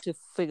want to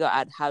figure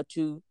out how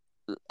to,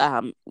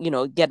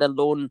 get a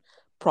loan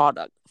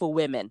product for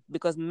women,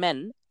 because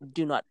men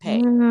do not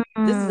pay.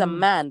 This is a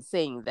man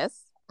saying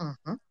this.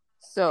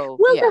 So,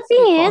 well, the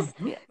thing is,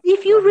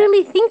 if you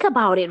really think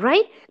about it,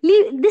 right?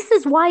 This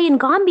is why in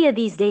Gambia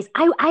these days,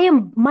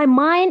 my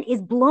mind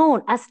is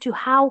blown as to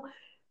how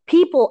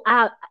people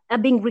are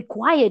being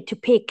required to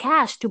pay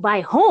cash to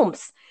buy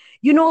homes.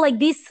 You know, like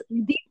these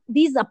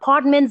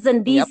apartments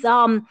and these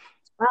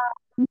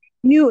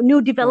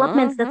new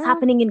developments that's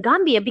happening in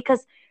Gambia,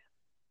 because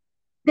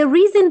the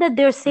reason that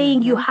they're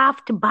saying you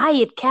have to buy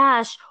it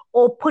cash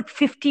or put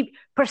 50%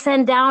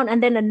 down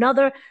and then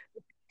another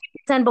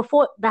 50%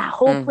 before the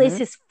whole place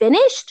is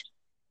finished,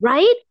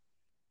 right?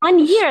 1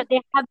 year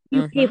they have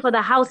you pay for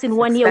the house in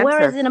 1 year,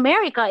 whereas in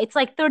America it's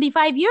like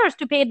 35 years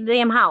to pay the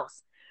damn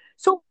house.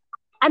 So,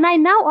 and I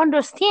now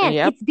understand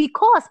it's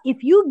because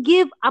if you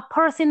give a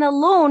person a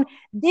loan,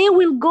 they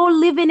will go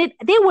live in it.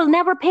 They will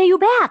never pay you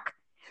back.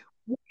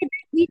 We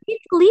need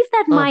to leave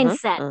that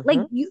mindset. Like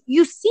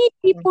you see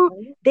people,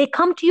 they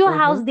come to your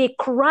house, they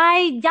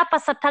cry,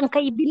 japa sa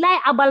tangkay bilay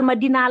abal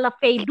madina la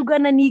fay duga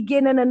na ni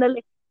gena na na.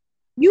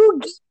 You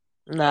give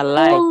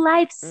whole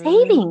life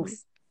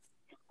savings.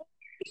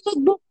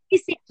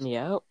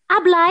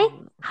 Ablay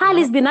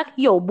halis binak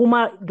yo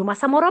buma duma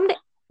sa morom de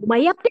buma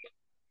yap de.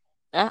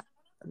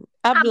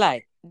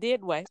 Ablay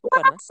did why?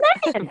 What I'm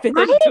saying,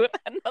 right?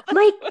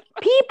 Like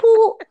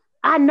people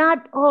are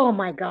not. Oh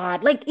my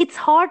God! Like it's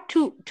hard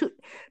to.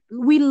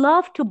 We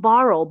love to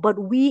borrow, but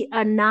we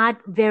are not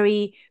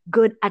very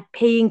good at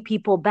paying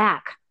people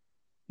back.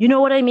 You know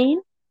what I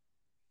mean?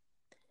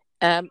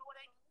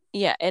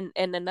 Yeah, and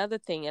another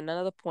thing,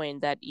 another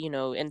point that,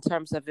 in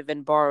terms of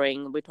even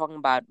borrowing, we're talking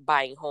about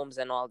buying homes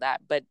and all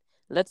that, but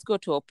let's go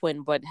to a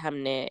point, but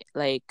hamne,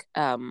 like,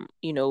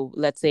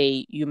 let's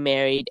say you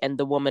married and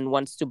the woman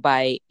wants to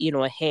buy,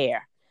 a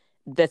hair.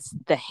 That's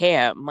the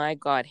hair. My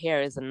God,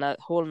 hair is a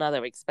whole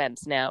nother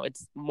expense now.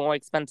 It's more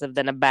expensive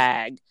than a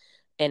bag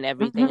and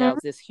everything Mm-hmm.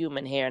 else. This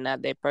human hair now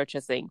they're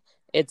purchasing.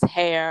 It's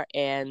hair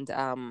and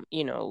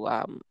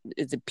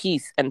it's a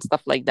piece and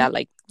stuff like that,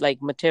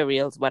 like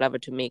materials, whatever,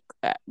 to make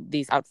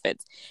these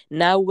outfits.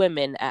 Now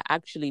women are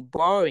actually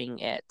borrowing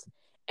it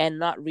and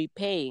not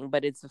repaying,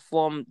 but it's a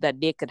form that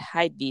they could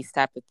hide these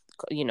type of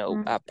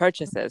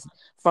purchases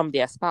from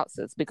their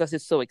spouses because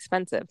it's so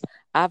expensive.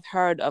 I've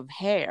heard of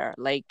hair,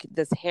 like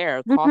this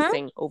hair Mm-hmm.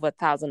 costing over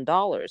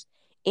 $1,000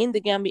 in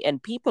the Gambia,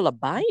 and people are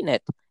buying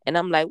it. And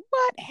I'm like,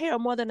 what? Hair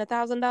more than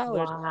 $1,000?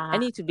 I Wow.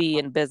 need to be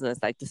in business,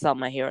 like to sell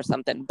my hair or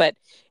something. But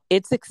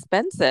it's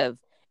expensive.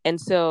 And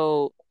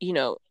so,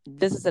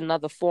 this is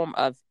another form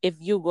of, if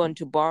you're going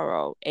to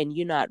borrow and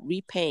you're not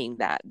repaying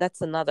that,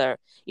 that's another,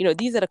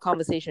 these are the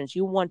conversations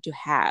you want to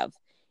have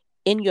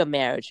in your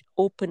marriage,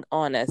 open,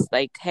 honest,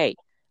 like, hey,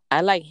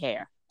 I like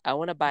hair. I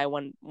want to buy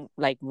one,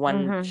 like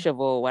one Mm-hmm.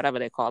 shovel, whatever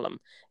they call them,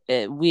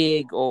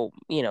 wig, or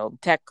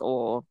tech,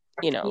 or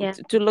Yeah.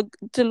 to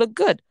look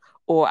good.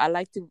 Or I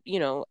like to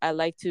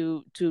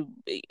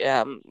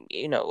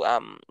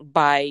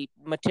buy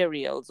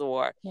materials,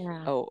 or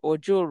Yeah. or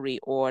jewelry,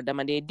 or the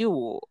money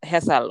do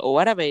hessel, or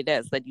whatever it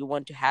is that you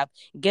want to have.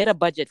 Get a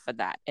budget for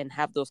that and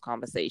have those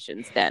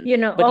conversations then.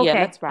 But yeah,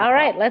 Okay. let's wrap All up.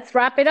 right, let's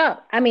wrap it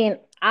up. I mean,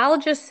 I'll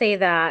just say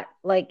that,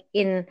 like,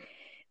 in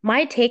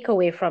my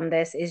takeaway from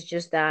this is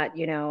just that,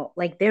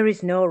 like, there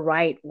is no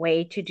right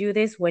way to do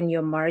this when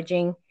you're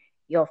merging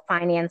your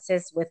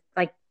finances with,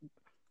 like,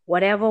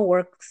 whatever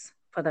works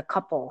for the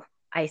couple,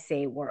 I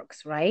say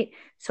works, right?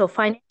 So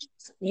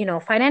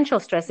financial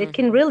stress, it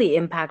can Mm-hmm. really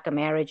impact a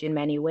marriage in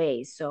many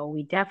ways. So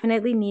we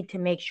definitely need to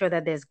make sure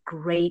that there's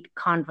great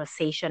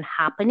conversation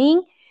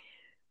happening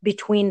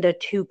between the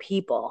two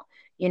people,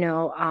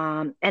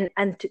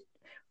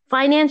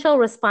 financial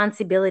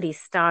responsibility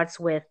starts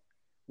with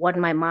what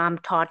my mom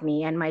taught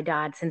me and my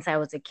dad since I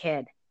was a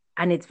kid.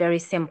 And it's very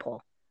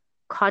simple.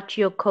 Cut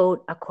your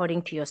coat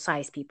according to your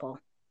size, people.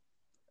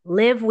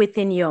 Live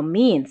within your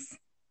means.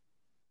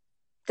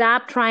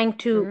 Stop trying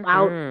to Mm-hmm.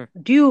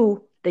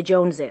 outdo the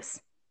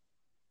Joneses.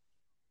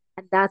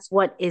 And that's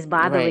what is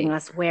bothering Right.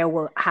 us, where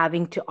we're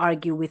having to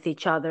argue with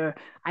each other.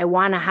 I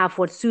want to have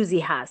what Susie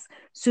has.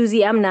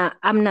 Susie, I'm not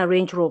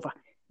Range Rover.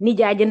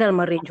 Nija jëndal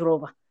ma Range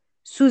Rover.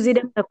 Susie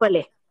dem na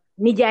fële.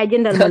 Nija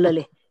jëndal ma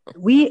lële.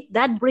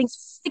 That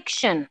brings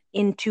friction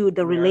into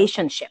the Yeah.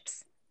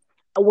 relationships,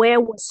 where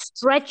we're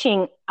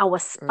stretching our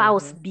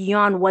spouse Mm-hmm.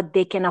 beyond what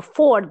they can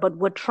afford, but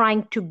we're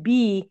trying to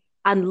be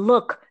and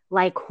look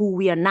like who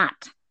we are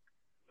not.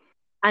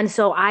 And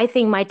so I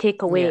think my Yeah.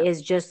 takeaway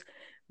is just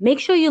make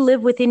sure you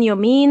live within your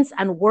means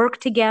and work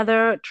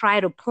together, try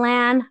to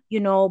plan,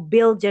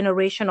 build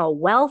generational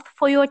wealth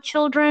for your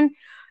children.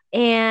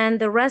 And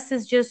the rest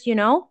is just,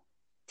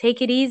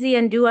 take it easy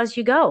and do as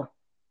you go.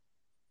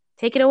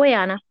 Take it away,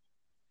 Anna.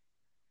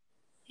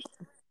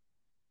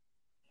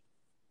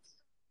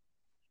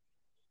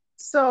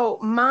 So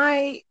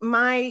my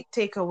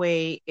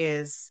takeaway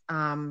is,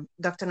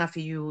 Dr.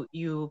 Nafi,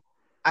 you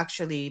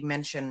actually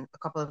mentioned a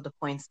couple of the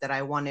points that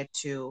I wanted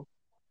to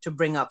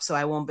bring up, so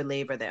I won't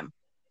belabor them.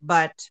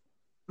 But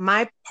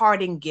my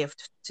parting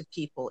gift to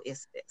people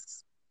is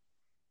this: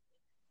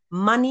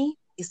 money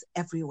is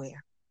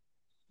everywhere.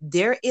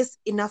 There is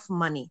enough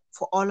money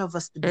for all of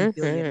us to be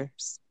Mm-hmm.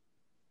 billionaires.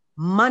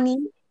 Money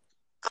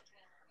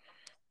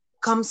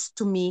comes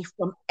to me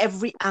from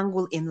every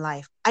angle in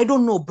life. I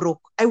don't know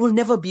broke. I will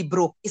never be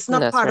broke. It's not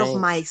That's part of right.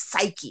 my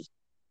psyche.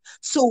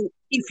 So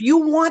if you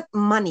want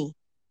money,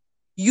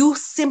 you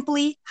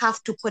simply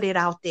have to put it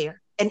out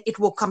there and it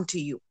will come to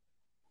you.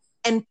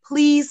 And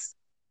please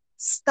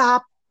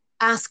stop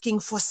asking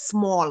for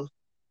small.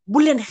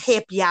 Bulen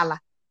xeeb yàlla.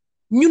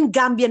 Ñun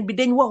Gambian bi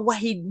dañ wax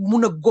waxi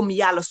mun a gom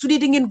yàlla. Su dee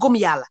da ngeen gom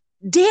yàlla,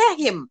 dare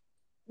him.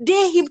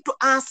 Dare him to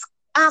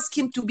ask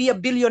him to be a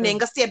billionaire.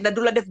 Nga seet na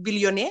du la def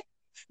billionaire.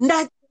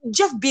 Ndax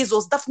Jeff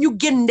Bezos daf ñu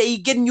gën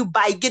ndey, gën ñu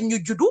baay, gën ñu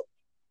juddu.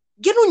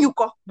 Gënuñu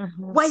ko.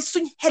 Why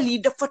suñ xel yi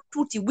dafa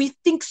tuuti? We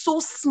think so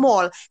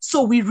small,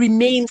 so we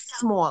remain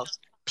small.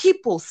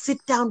 People,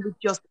 sit down with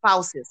your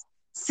spouses,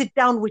 sit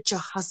down with your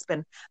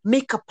husband,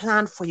 make a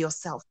plan for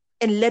yourself,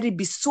 and let it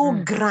be so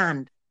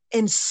grand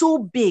and so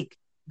big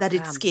that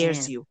it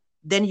scares you.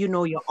 Then you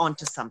know you're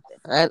onto something.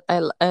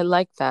 I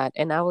like that.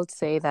 And I would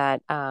say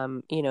that,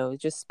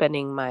 just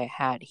spending my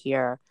hat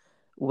here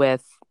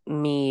with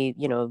me,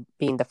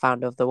 being the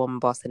founder of the Woman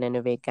Boss and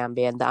Innovate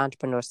Gambia and the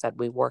entrepreneurs that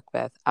we work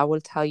with, I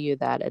will tell you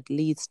that at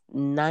least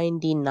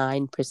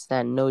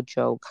 99%, no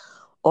joke,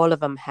 all of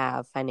them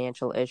have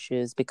financial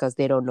issues because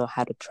they don't know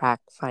how to track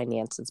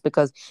finances,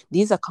 because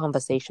these are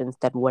conversations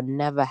that were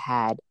never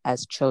had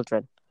as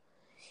children.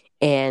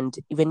 And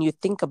when you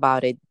think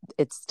about it,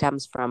 it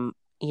stems from,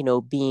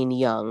 being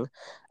young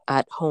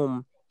at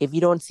home. If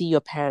you don't see your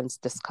parents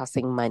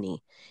discussing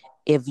money,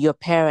 if your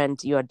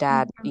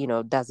dad,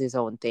 does his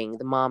own thing,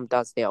 the mom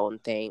does their own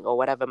thing, or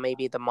whatever,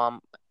 maybe the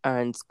mom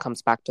earns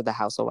comes back to the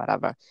house or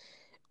whatever.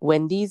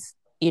 When these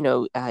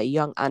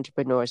young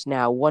entrepreneurs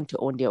now want to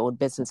own their own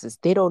businesses,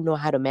 they don't know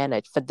how to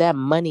manage. For them,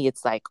 money,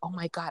 it's like, oh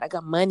my God, I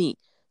got money.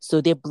 So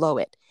they blow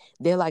it.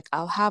 They're like,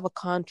 I'll have a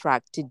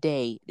contract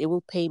today. They will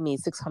pay me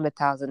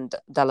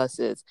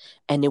 $600,000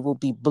 and it will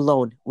be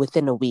blown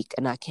within a week.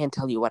 And I can't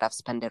tell you what I've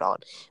spent it on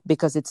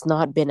because it's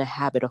not been a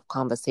habit of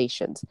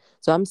conversations.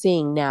 So I'm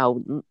saying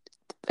now,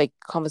 like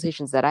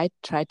conversations that I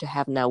try to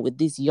have now with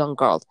these young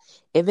girls,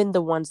 even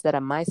the ones that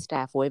are my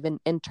staff or even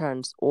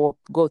interns or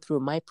go through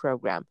my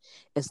program,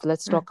 is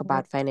let's talk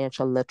about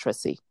financial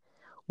literacy.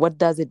 What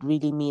does it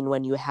really mean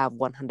when you have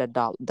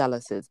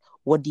 $100?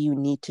 What do you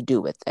need to do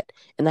with it?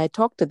 And I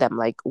talk to them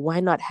like, why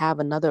not have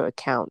another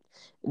account?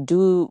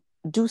 Do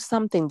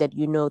something that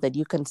you know that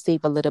you can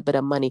save a little bit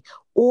of money,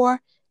 or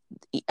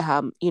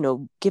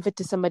give it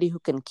to somebody who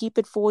can keep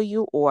it for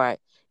you, or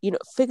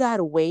figure out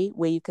a way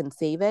where you can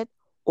save it,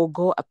 or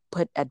go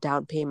put a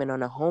down payment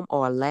on a home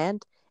or a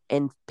land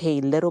and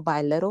pay little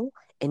by little,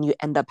 and you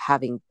end up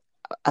having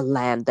a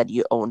land that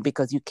you own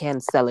because you can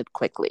sell it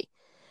quickly.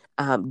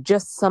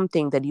 Just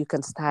something that you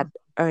can start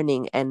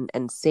earning and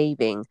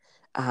saving,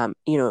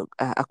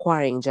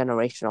 acquiring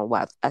generational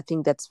wealth. I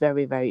think that's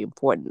very, very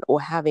important. Or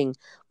having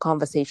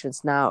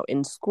conversations now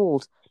in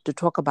schools to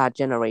talk about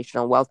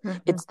generational wealth.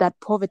 It's that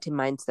poverty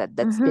mindset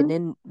that's been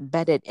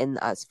embedded in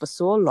us for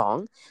so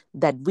long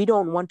that we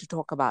don't want to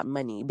talk about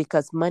money,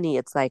 because money,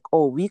 it's like,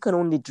 oh, we can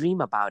only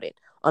dream about it.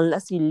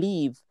 Unless you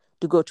leave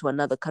to go to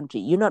another country,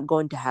 you're not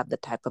going to have the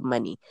type of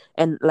money.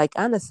 And like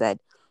Anna said,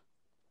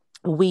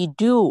 we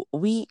can.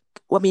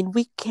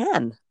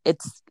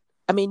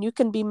 You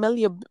can be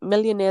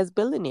millionaires,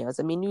 billionaires.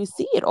 You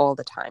see it all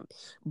the time,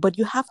 but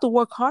you have to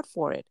work hard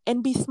for it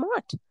and be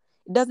smart.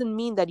 It doesn't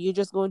mean that you're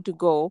just going to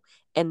go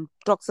and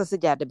talk sa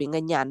sajada being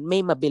a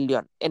name a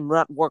billion and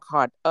not work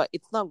hard.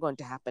 It's not going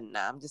to happen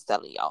now. I'm just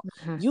telling y'all.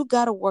 You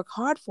got to work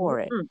hard for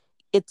it.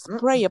 It's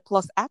prayer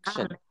plus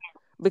action,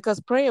 because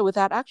prayer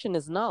without action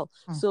is null.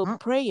 So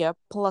prayer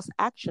plus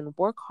action,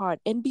 work hard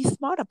and be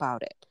smart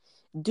about it.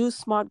 Do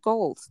smart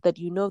goals that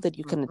you know that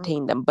you can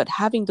attain them, but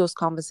having those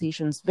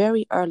conversations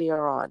very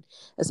earlier on,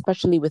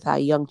 especially with our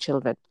young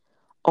children,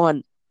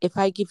 on, if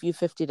I give you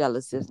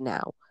 $50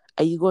 now,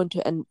 are you going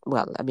to,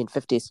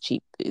 50 is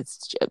cheap.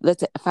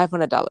 Let's say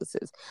 $500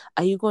 is.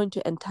 Are you going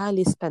to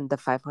entirely spend the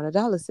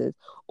 $500,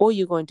 or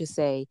you're going to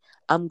say,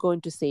 I'm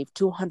going to save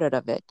 200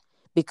 of it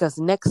because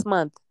next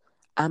month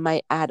I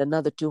might add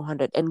another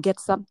 200 and get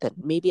something.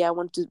 Maybe I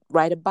want to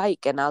ride a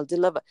bike and I'll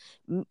deliver.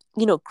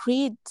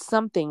 Create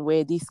something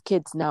where these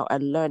kids now are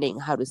learning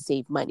how to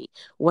save money.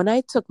 When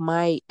I took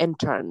my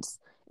interns,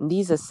 and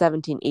these are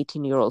 17,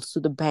 18-year-olds, to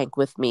the bank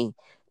with me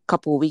a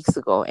couple of weeks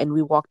ago, and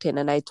we walked in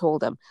and I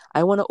told them,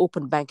 I want to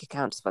open bank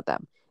accounts for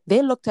them.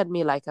 They looked at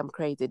me like I'm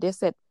crazy. They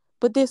said,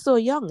 but they're so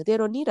young. They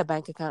don't need a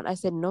bank account. I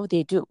said, no,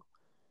 they do.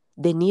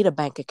 They need a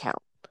bank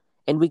account.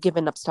 And we're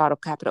giving up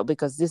startup capital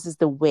because this is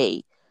the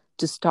way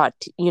to start,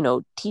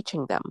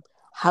 teaching them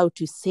how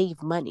to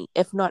save money.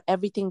 If not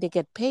everything they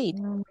get paid,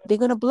 they're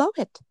going to blow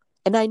it.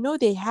 And I know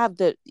they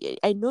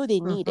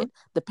need it.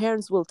 The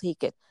parents will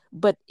take it.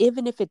 But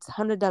even if it's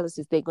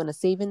 $100 they're going to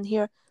save in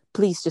here,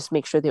 please just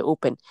make sure they're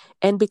open.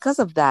 And because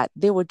of that,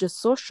 they were just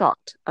so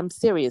shocked. I'm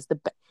serious. The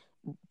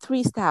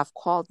 3 staff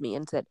called me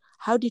and said,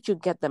 how did you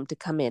get them to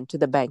come in to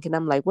the bank? And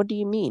I'm like, what do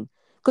you mean?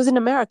 Because in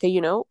America,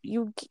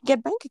 you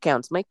get bank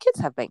accounts. My kids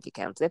have bank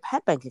accounts. They've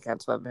had bank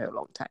accounts for a very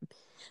long time.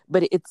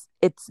 But it's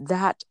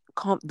that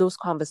those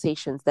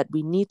conversations that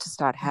we need to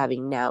start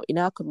having now in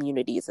our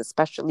communities,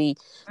 especially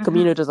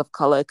communities of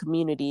color,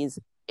 communities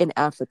in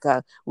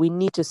Africa. We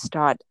need to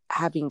start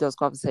having those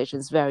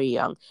conversations very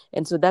young.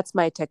 And so that's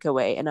my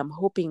takeaway. And I'm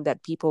hoping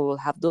that people will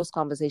have those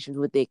conversations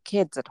with their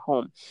kids at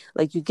home.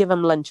 Like, you give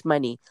them lunch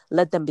money,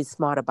 let them be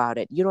smart about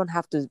it. You don't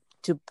have to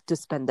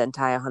spend the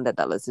entire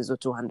 $100 or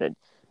 200.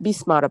 Be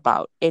smart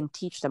about and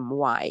teach them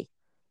why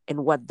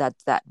and what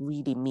that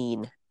really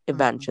mean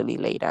eventually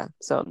later.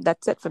 So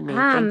that's it for me.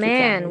 Thank you,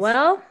 guys.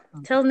 Well,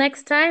 till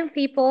next time,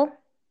 people.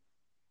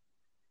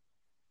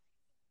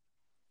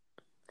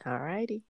 All righty.